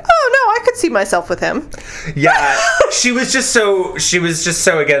was like, "Oh no, I could see myself with him." Yeah, she was just so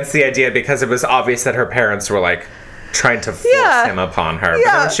against the idea because it was obvious that her parents were like trying to force him upon her. But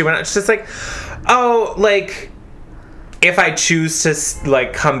then when she went out, she's just like, "Oh, like if I choose to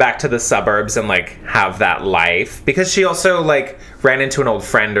like come back to the suburbs and like have that life," because she also like ran into an old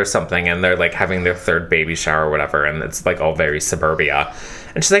friend or something, and they're like having their third baby shower or whatever, and it's like all very suburbia.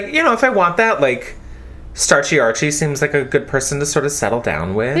 And she's like, if I want that, like, Starchy Archie seems like a good person to sort of settle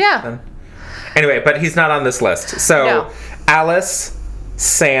down with. Yeah. Anyway, but he's not on this list. So, No. Alice,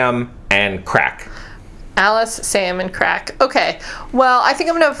 Sam, and Crack. Alice, Sam, and Crack. Okay. Well, I think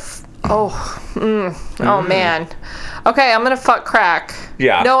I'm gonna. Oh man. Okay, I'm gonna fuck Crack.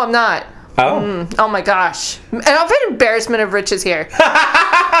 Yeah. No, I'm not. Oh. Oh my gosh. And I've had embarrassment of riches here.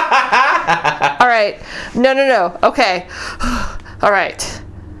 All right. No. Okay. All right.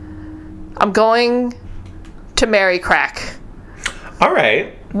 I'm going to marry Crack. All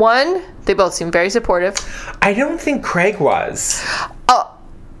right. One, they both seem very supportive. I don't think Craig was.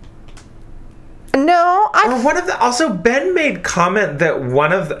 No, Also, Ben made comment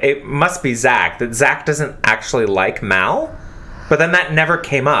that it must be Zach, that Zach doesn't actually like Mal. But then that never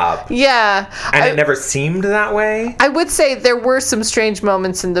came up. Yeah. And it never seemed that way. I would say there were some strange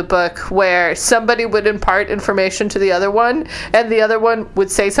moments in the book where somebody would impart information to the other one, and the other one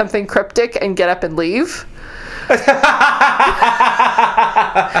would say something cryptic and get up and leave. and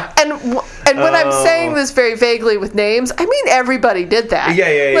when I'm saying this very vaguely with names, I mean everybody did that.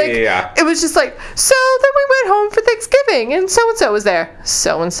 Yeah. It was just like, so then we went home for Thanksgiving, and so-and-so was there.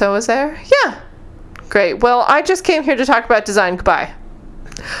 So-and-so was there? Yeah. Great. Well, I just came here to talk about design. Goodbye.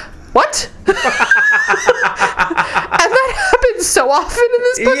 What? And that happens so often in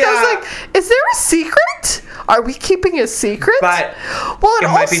this book. Yeah. I was like, is there a secret? Are we keeping a secret? But well, and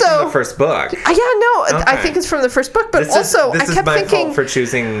it might be from the first book. Yeah, no, Okay. I think it's from the first book. But This is my fault for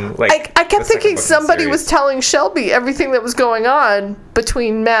choosing, like, I kept the second thinking book in the somebody series. was telling Shelby everything that was going on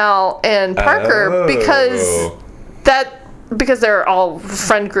between Mal and Parker because they're all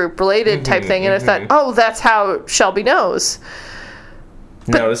friend group related type thing, and I thought, that's how Shelby knows.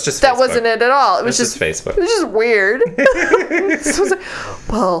 No, it's just that Facebook. wasn't it at all. It was It's just Facebook. It was just weird. So I was like,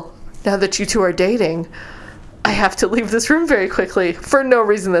 well, now that you two are dating, I have to leave this room very quickly for no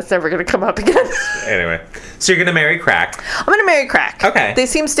reason that's never going to come up again. Anyway, so you're gonna marry Crack. I'm going to marry Crack. Okay. They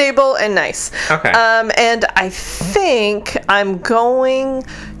seem stable and nice. Okay. And I think I'm going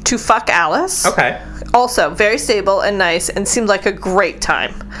to fuck Alice. Okay. Also, very stable and nice, and seemed like a great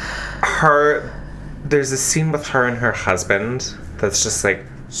time. There's a scene with her and her husband that's just like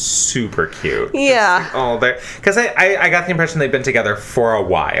super cute. Yeah. Just, like, there, because I got the impression they've been together for a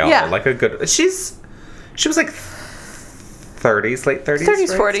while. Yeah. Like a good. She was like 30s, late 30s,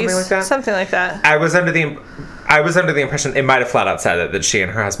 30s, right? 40s, something like that. I was under the impression it might have flat out said that she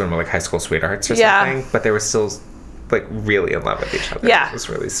and her husband were like high school sweethearts or something, but they were still like really in love with each other. Yeah. It was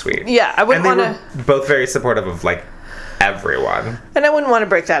really sweet. Yeah, I wouldn't and they want were both very supportive of like everyone. And I wouldn't want to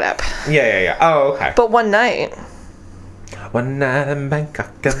break that up. Yeah. Oh, okay. But one night. One night in Bangkok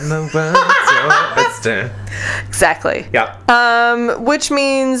and the world's oyster. Exactly. Yeah. Which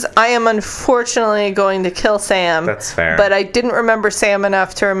means I am unfortunately going to kill Sam. That's fair. But I didn't remember Sam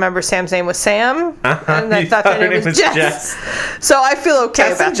enough to remember Sam's name was Sam. And I thought their name was Jess. So I feel okay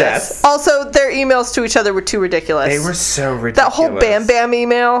Jess about and this. Jess. Also, their emails to each other were too ridiculous. They were so ridiculous. That whole Bam Bam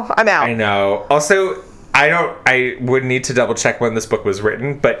email, I'm out. I know. Also, I would need to double check when this book was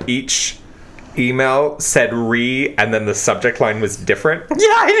written, but each email said re and then the subject line was different. Yeah,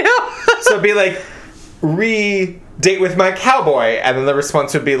 I know. So it'd be like, re date with my cowboy, and then the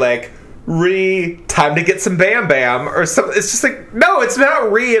response would be like, re time to get some Bam Bam or something. It's just like, no, it's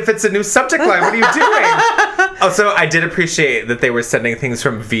not re if it's a new subject line. What are you doing? Also, I did appreciate that they were sending things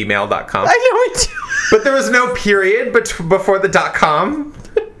from vmail.com. I know it too. But there was no period before the .com.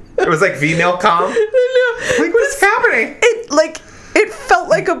 It was like vmail.com. I know. Like, what's happening? It felt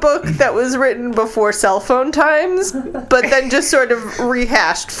like a book that was written before cell phone times, but then just sort of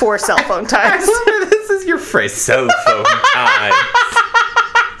rehashed for cell phone times. This is your phrase, cell phone times.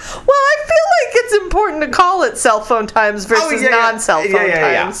 Well, I feel like it's important to call it cell phone times versus non-cell phone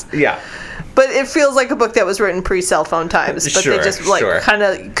times. Yeah. But it feels like a book that was written pre-cell phone times. But they just kind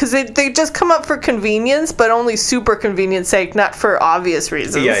of, because they just come up for convenience, but only super convenience sake, not for obvious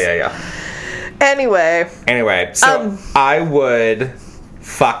reasons. Yeah. Anyway, so I would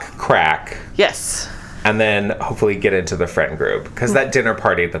fuck Crack. Yes. And then hopefully get into the friend group. Because that dinner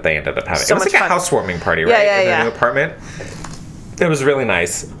party that they ended up having. So it was like much a fun. housewarming party, right? In their new apartment. It was really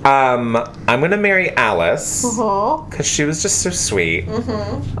nice. I'm going to marry Alice. Because she was just so sweet.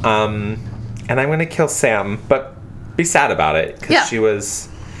 And I'm going to kill Sam. But be sad about it. Because she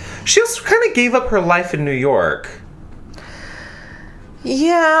also kind of gave up her life in New York.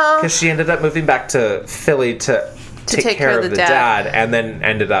 Yeah. Because she ended up moving back to Philly to take care of the dad. And then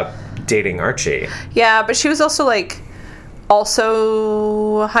ended up dating Archie. Yeah, but she was also a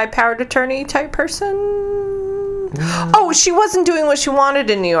high-powered attorney type person. Oh, she wasn't doing what she wanted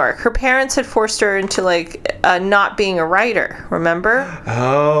in New York. Her parents had forced her into not being a writer, remember?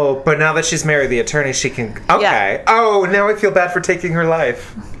 Oh, but now that she's married the attorney, she can... Okay. Yeah. Oh, now I feel bad for taking her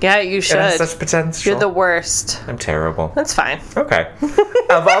life. Yeah, you should. It has such potential. You're the worst. I'm terrible. That's fine. Okay.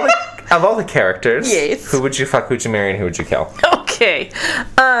 Of all the characters, yes. Who would you fuck, who'd you marry, and who would you kill? Okay.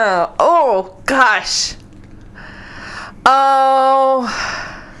 Oh, gosh. Oh.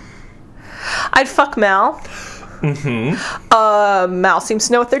 I'd fuck Mal. Mal seems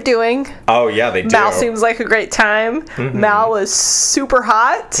to know what they're doing. Oh, yeah, they do. Mal seems like a great time. Mal is super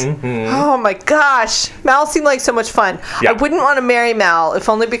hot. Oh, my gosh. Mal seemed like so much fun. I wouldn't want to marry Mal, if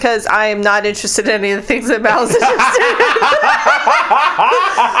only because I am not interested in any of the things that Mal is interested in.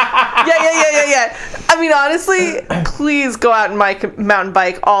 Yeah. I mean, honestly, please go out and mountain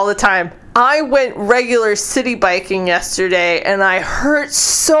bike all the time. I went regular city biking yesterday, and I hurt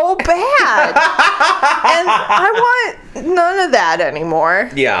so bad. And I want none of that anymore.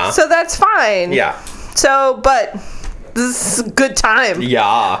 Yeah. So that's fine. Yeah. So, but this is a good time.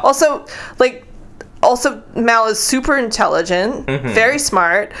 Yeah. Also, Mal is super intelligent, very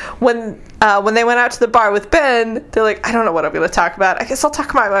smart. When they went out to the bar with Ben, they're like, I don't know what I'm going to talk about. I guess I'll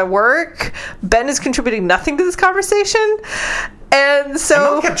talk about my work. Ben is contributing nothing to this conversation. And so... And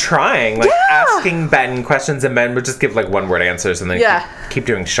Mel kept trying, asking Ben questions, and Ben would just give, one-word answers, and then keep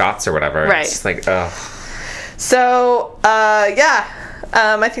doing shots or whatever. Right. It's just like, ugh. So,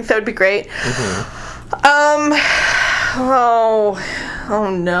 I think that would be great. Oh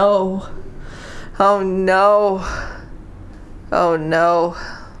no.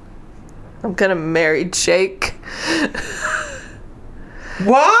 I'm gonna marry Jake.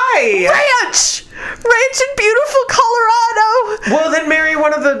 Why? Ranch in beautiful Colorado. Well, then marry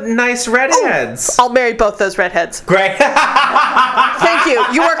one of the nice redheads. I'll marry both those redheads. Great. Thank you.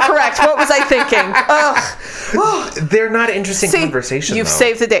 You are correct. What was I thinking? They're not interesting conversations. You've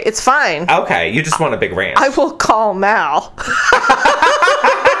saved the day. It's fine. Okay, you just want a big ranch. I will call Mal.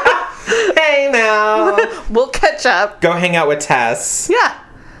 Hey, Mal. We'll catch up. Go hang out with Tess. Yeah.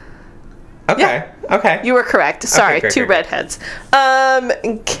 Okay. Yeah. Okay. You were correct. Sorry, okay, two redheads.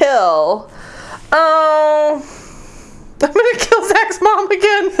 Kill. Oh, I'm gonna kill Zach's mom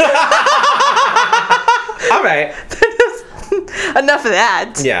again. All right. Enough of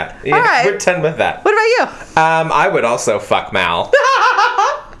that. Yeah. All right. We're done with that. What about you? I would also fuck Mal.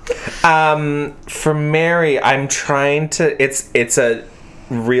 For Mary, I'm trying to. It's a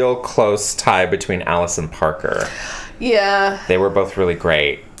real close tie between Alice and Parker. Yeah. They were both really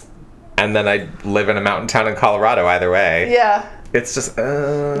great. And then I live in a mountain town in Colorado either way. Yeah. It's just,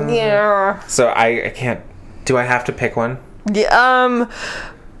 Yeah. So I can't, do I have to pick one? Yeah,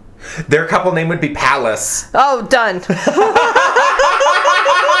 Their couple name would be Palace. Oh, done.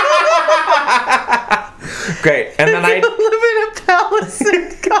 Great. And then I live in a palace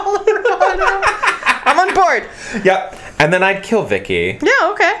in Colorado. I'm on board. Yep. And then I'd kill Vicky.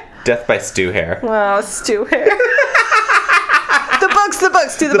 Yeah, okay. Death by Stu Hair. Wow, Stu Hair. The books.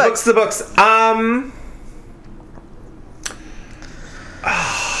 Do the books. The books.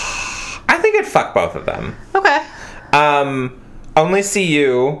 I think I'd fuck both of them. Okay. Only See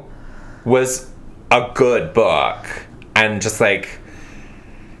You was a good book, and just the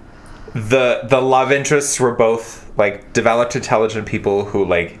love interests were both developed, intelligent people who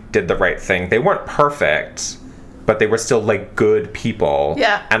did the right thing. They weren't perfect, but they were still good people.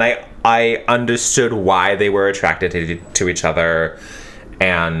 Yeah. And I understood why they were attracted to each other,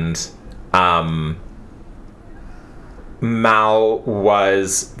 and Mal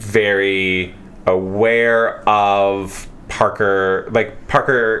was very aware of Parker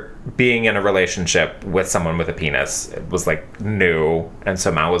being in a relationship with someone with a penis. It was new, and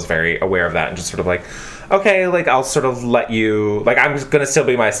so Mal was very aware of that and just sort of okay, like, I'll sort of let you, like, I'm gonna still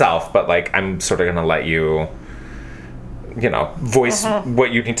be myself, but, like, I'm sort of gonna let you, you know, voice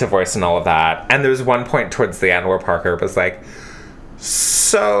what you need to voice and all of that. And there's one point towards the end where Parker was like,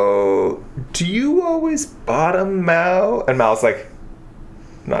 so, do you always bottom Mal? And Mal's like,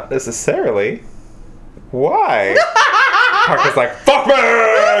 not necessarily. Why? Parker's like, fuck me!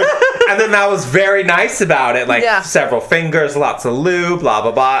 And then Mal was very nice about it. Like, several fingers, lots of lube, blah,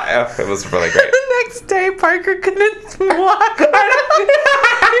 blah, blah. Oh, it was really great. The next day, Parker couldn't walk.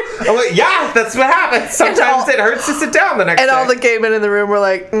 I'm like, yeah, that's what happens. Sometimes it hurts to sit down the next day. And all the gay men in the room were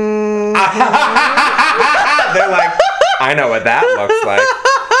like, They're like, I know what that looks like.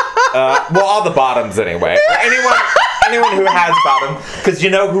 Well, all the bottoms anyway. Anyone who has bottom, because you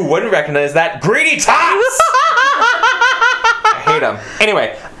know who wouldn't recognize that? Greedy Tots! I hate them.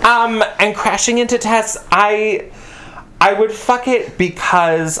 Anyway, and crashing into Tess, I would fuck it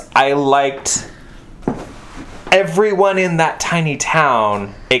because I liked everyone in that tiny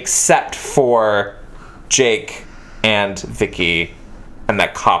town except for Jake and Vicky and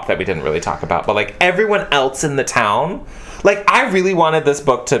that cop that we didn't really talk about. But, like, everyone else in the town, like, I really wanted this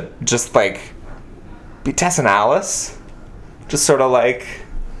book to just, like, be Tess and Alice. Just sort of like,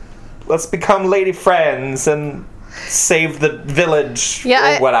 let's become lady friends and save the village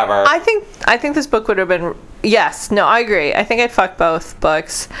or whatever. I think this book would have been, I agree. I think I'd fuck both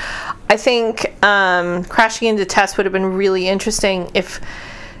books. I think Crashing into Tess would have been really interesting if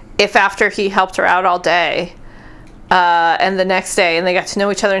after he helped her out all day and the next day and they got to know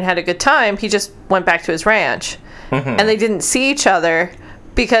each other and had a good time, he just went back to his ranch. And they didn't see each other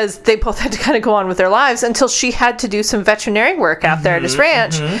because they both had to kind of go on with their lives until she had to do some veterinary work out there at his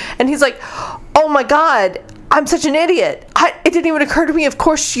ranch. And he's like, oh my God, I'm such an idiot. It didn't even occur to me, of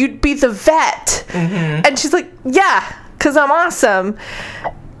course, you'd be the vet. And she's like, yeah, because I'm awesome.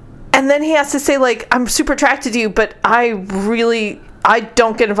 And then he has to say, like, I'm super attracted to you, but I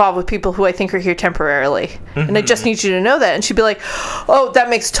don't get involved with people who I think are here temporarily. And I just need you to know that. And she'd be like, oh, that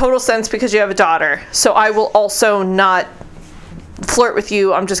makes total sense because you have a daughter. So I will also not flirt with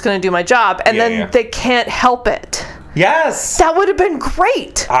you. I'm just going to do my job. And then they can't help it. Yes. That would have been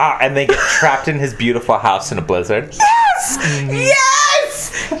great. And they get trapped in his beautiful house in a blizzard. Yes!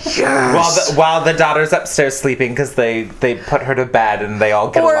 Yes! While the daughter's upstairs sleeping because they put her to bed and they all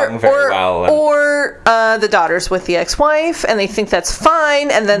get along very well. Or the daughter's with the ex-wife and they think that's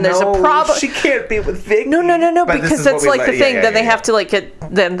fine, and then there's a problem. She can't be with Vicky. No, because that's like the thing. Then they have to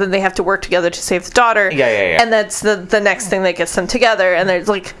then they have to work together to save the daughter. Yeah. And that's the next thing that gets them together, and they're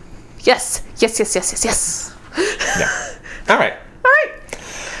like, yes. Yeah. All right.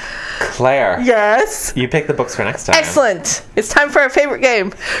 Claire. Yes. You pick the books for next time. Excellent. It's time for our favorite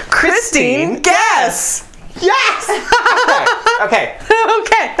game. Christine Guess. Yes. Okay.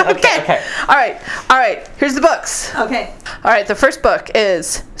 All right. Here's the books. Okay. All right. The first book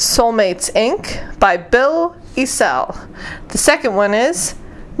is Soulmates Inc. by Bill Esell. The second one is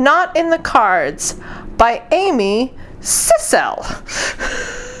Not in the Cards by Amy Sissel.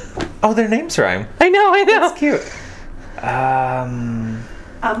 Oh, their names rhyme. I know. That's cute.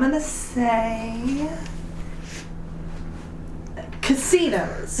 I'm going to say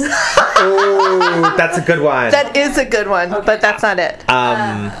Casinos. Oh, that's a good one. That is a good one, but that's not it.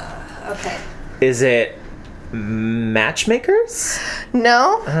 Okay. Is it Matchmakers?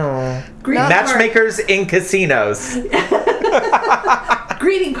 No. Oh. Matchmakers in Casinos.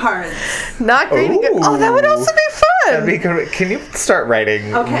 Greeting cards. Not greeting. Oh, that would also be fun. Can you start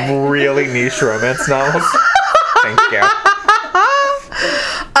writing really niche romance novels? Thank you.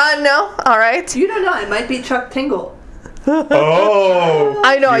 No. All right. You don't know. It might be Chuck Tingle. Oh.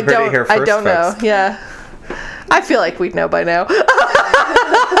 I know. I don't know. Yeah. I feel like we'd know by now.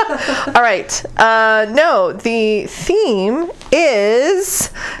 All right. No, the theme is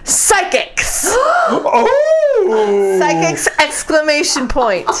psychics. Oh! Psychics! Exclamation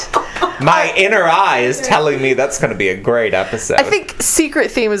point. My inner eye is telling me that's going to be a great episode. I think secret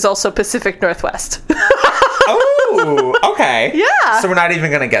theme is also Pacific Northwest. Oh, okay. Yeah. So we're not even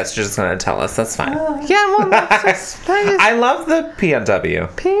going to guess. You're just going to tell us. That's fine. Yeah, well, I love the PNW.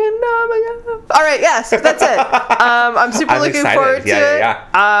 All right, yes, that's it. I'm super looking excited. forward to it.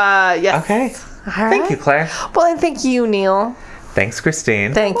 Yeah. Yes. Okay. All right. Thank you, Claire. Well, and thank you, Neil. Thanks,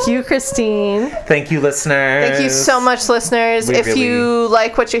 Christine. Thank you, Christine. Thank you, listeners. Thank you so much, listeners. If you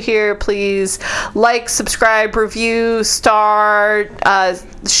like what you hear, please like, subscribe, review, star,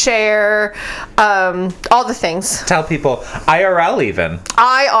 share, all the things. Tell people. IRL even.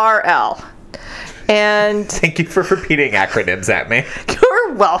 IRL. And thank you for repeating acronyms at me.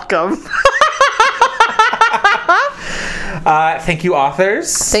 You're welcome. Thank you,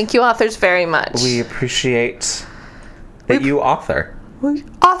 authors. Thank you, authors, very much. We appreciate that you author.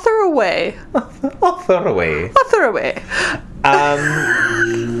 Author away. Author away. Author away.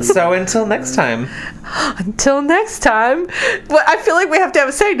 So until next time. Until next time. Well, I feel like we have to have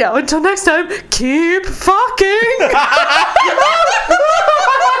a say now. Until next time, keep fucking.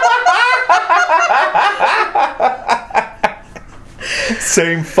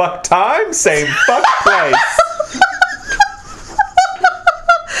 Same fuck time, same fuck place.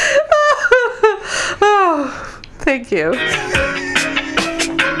 Oh, thank you.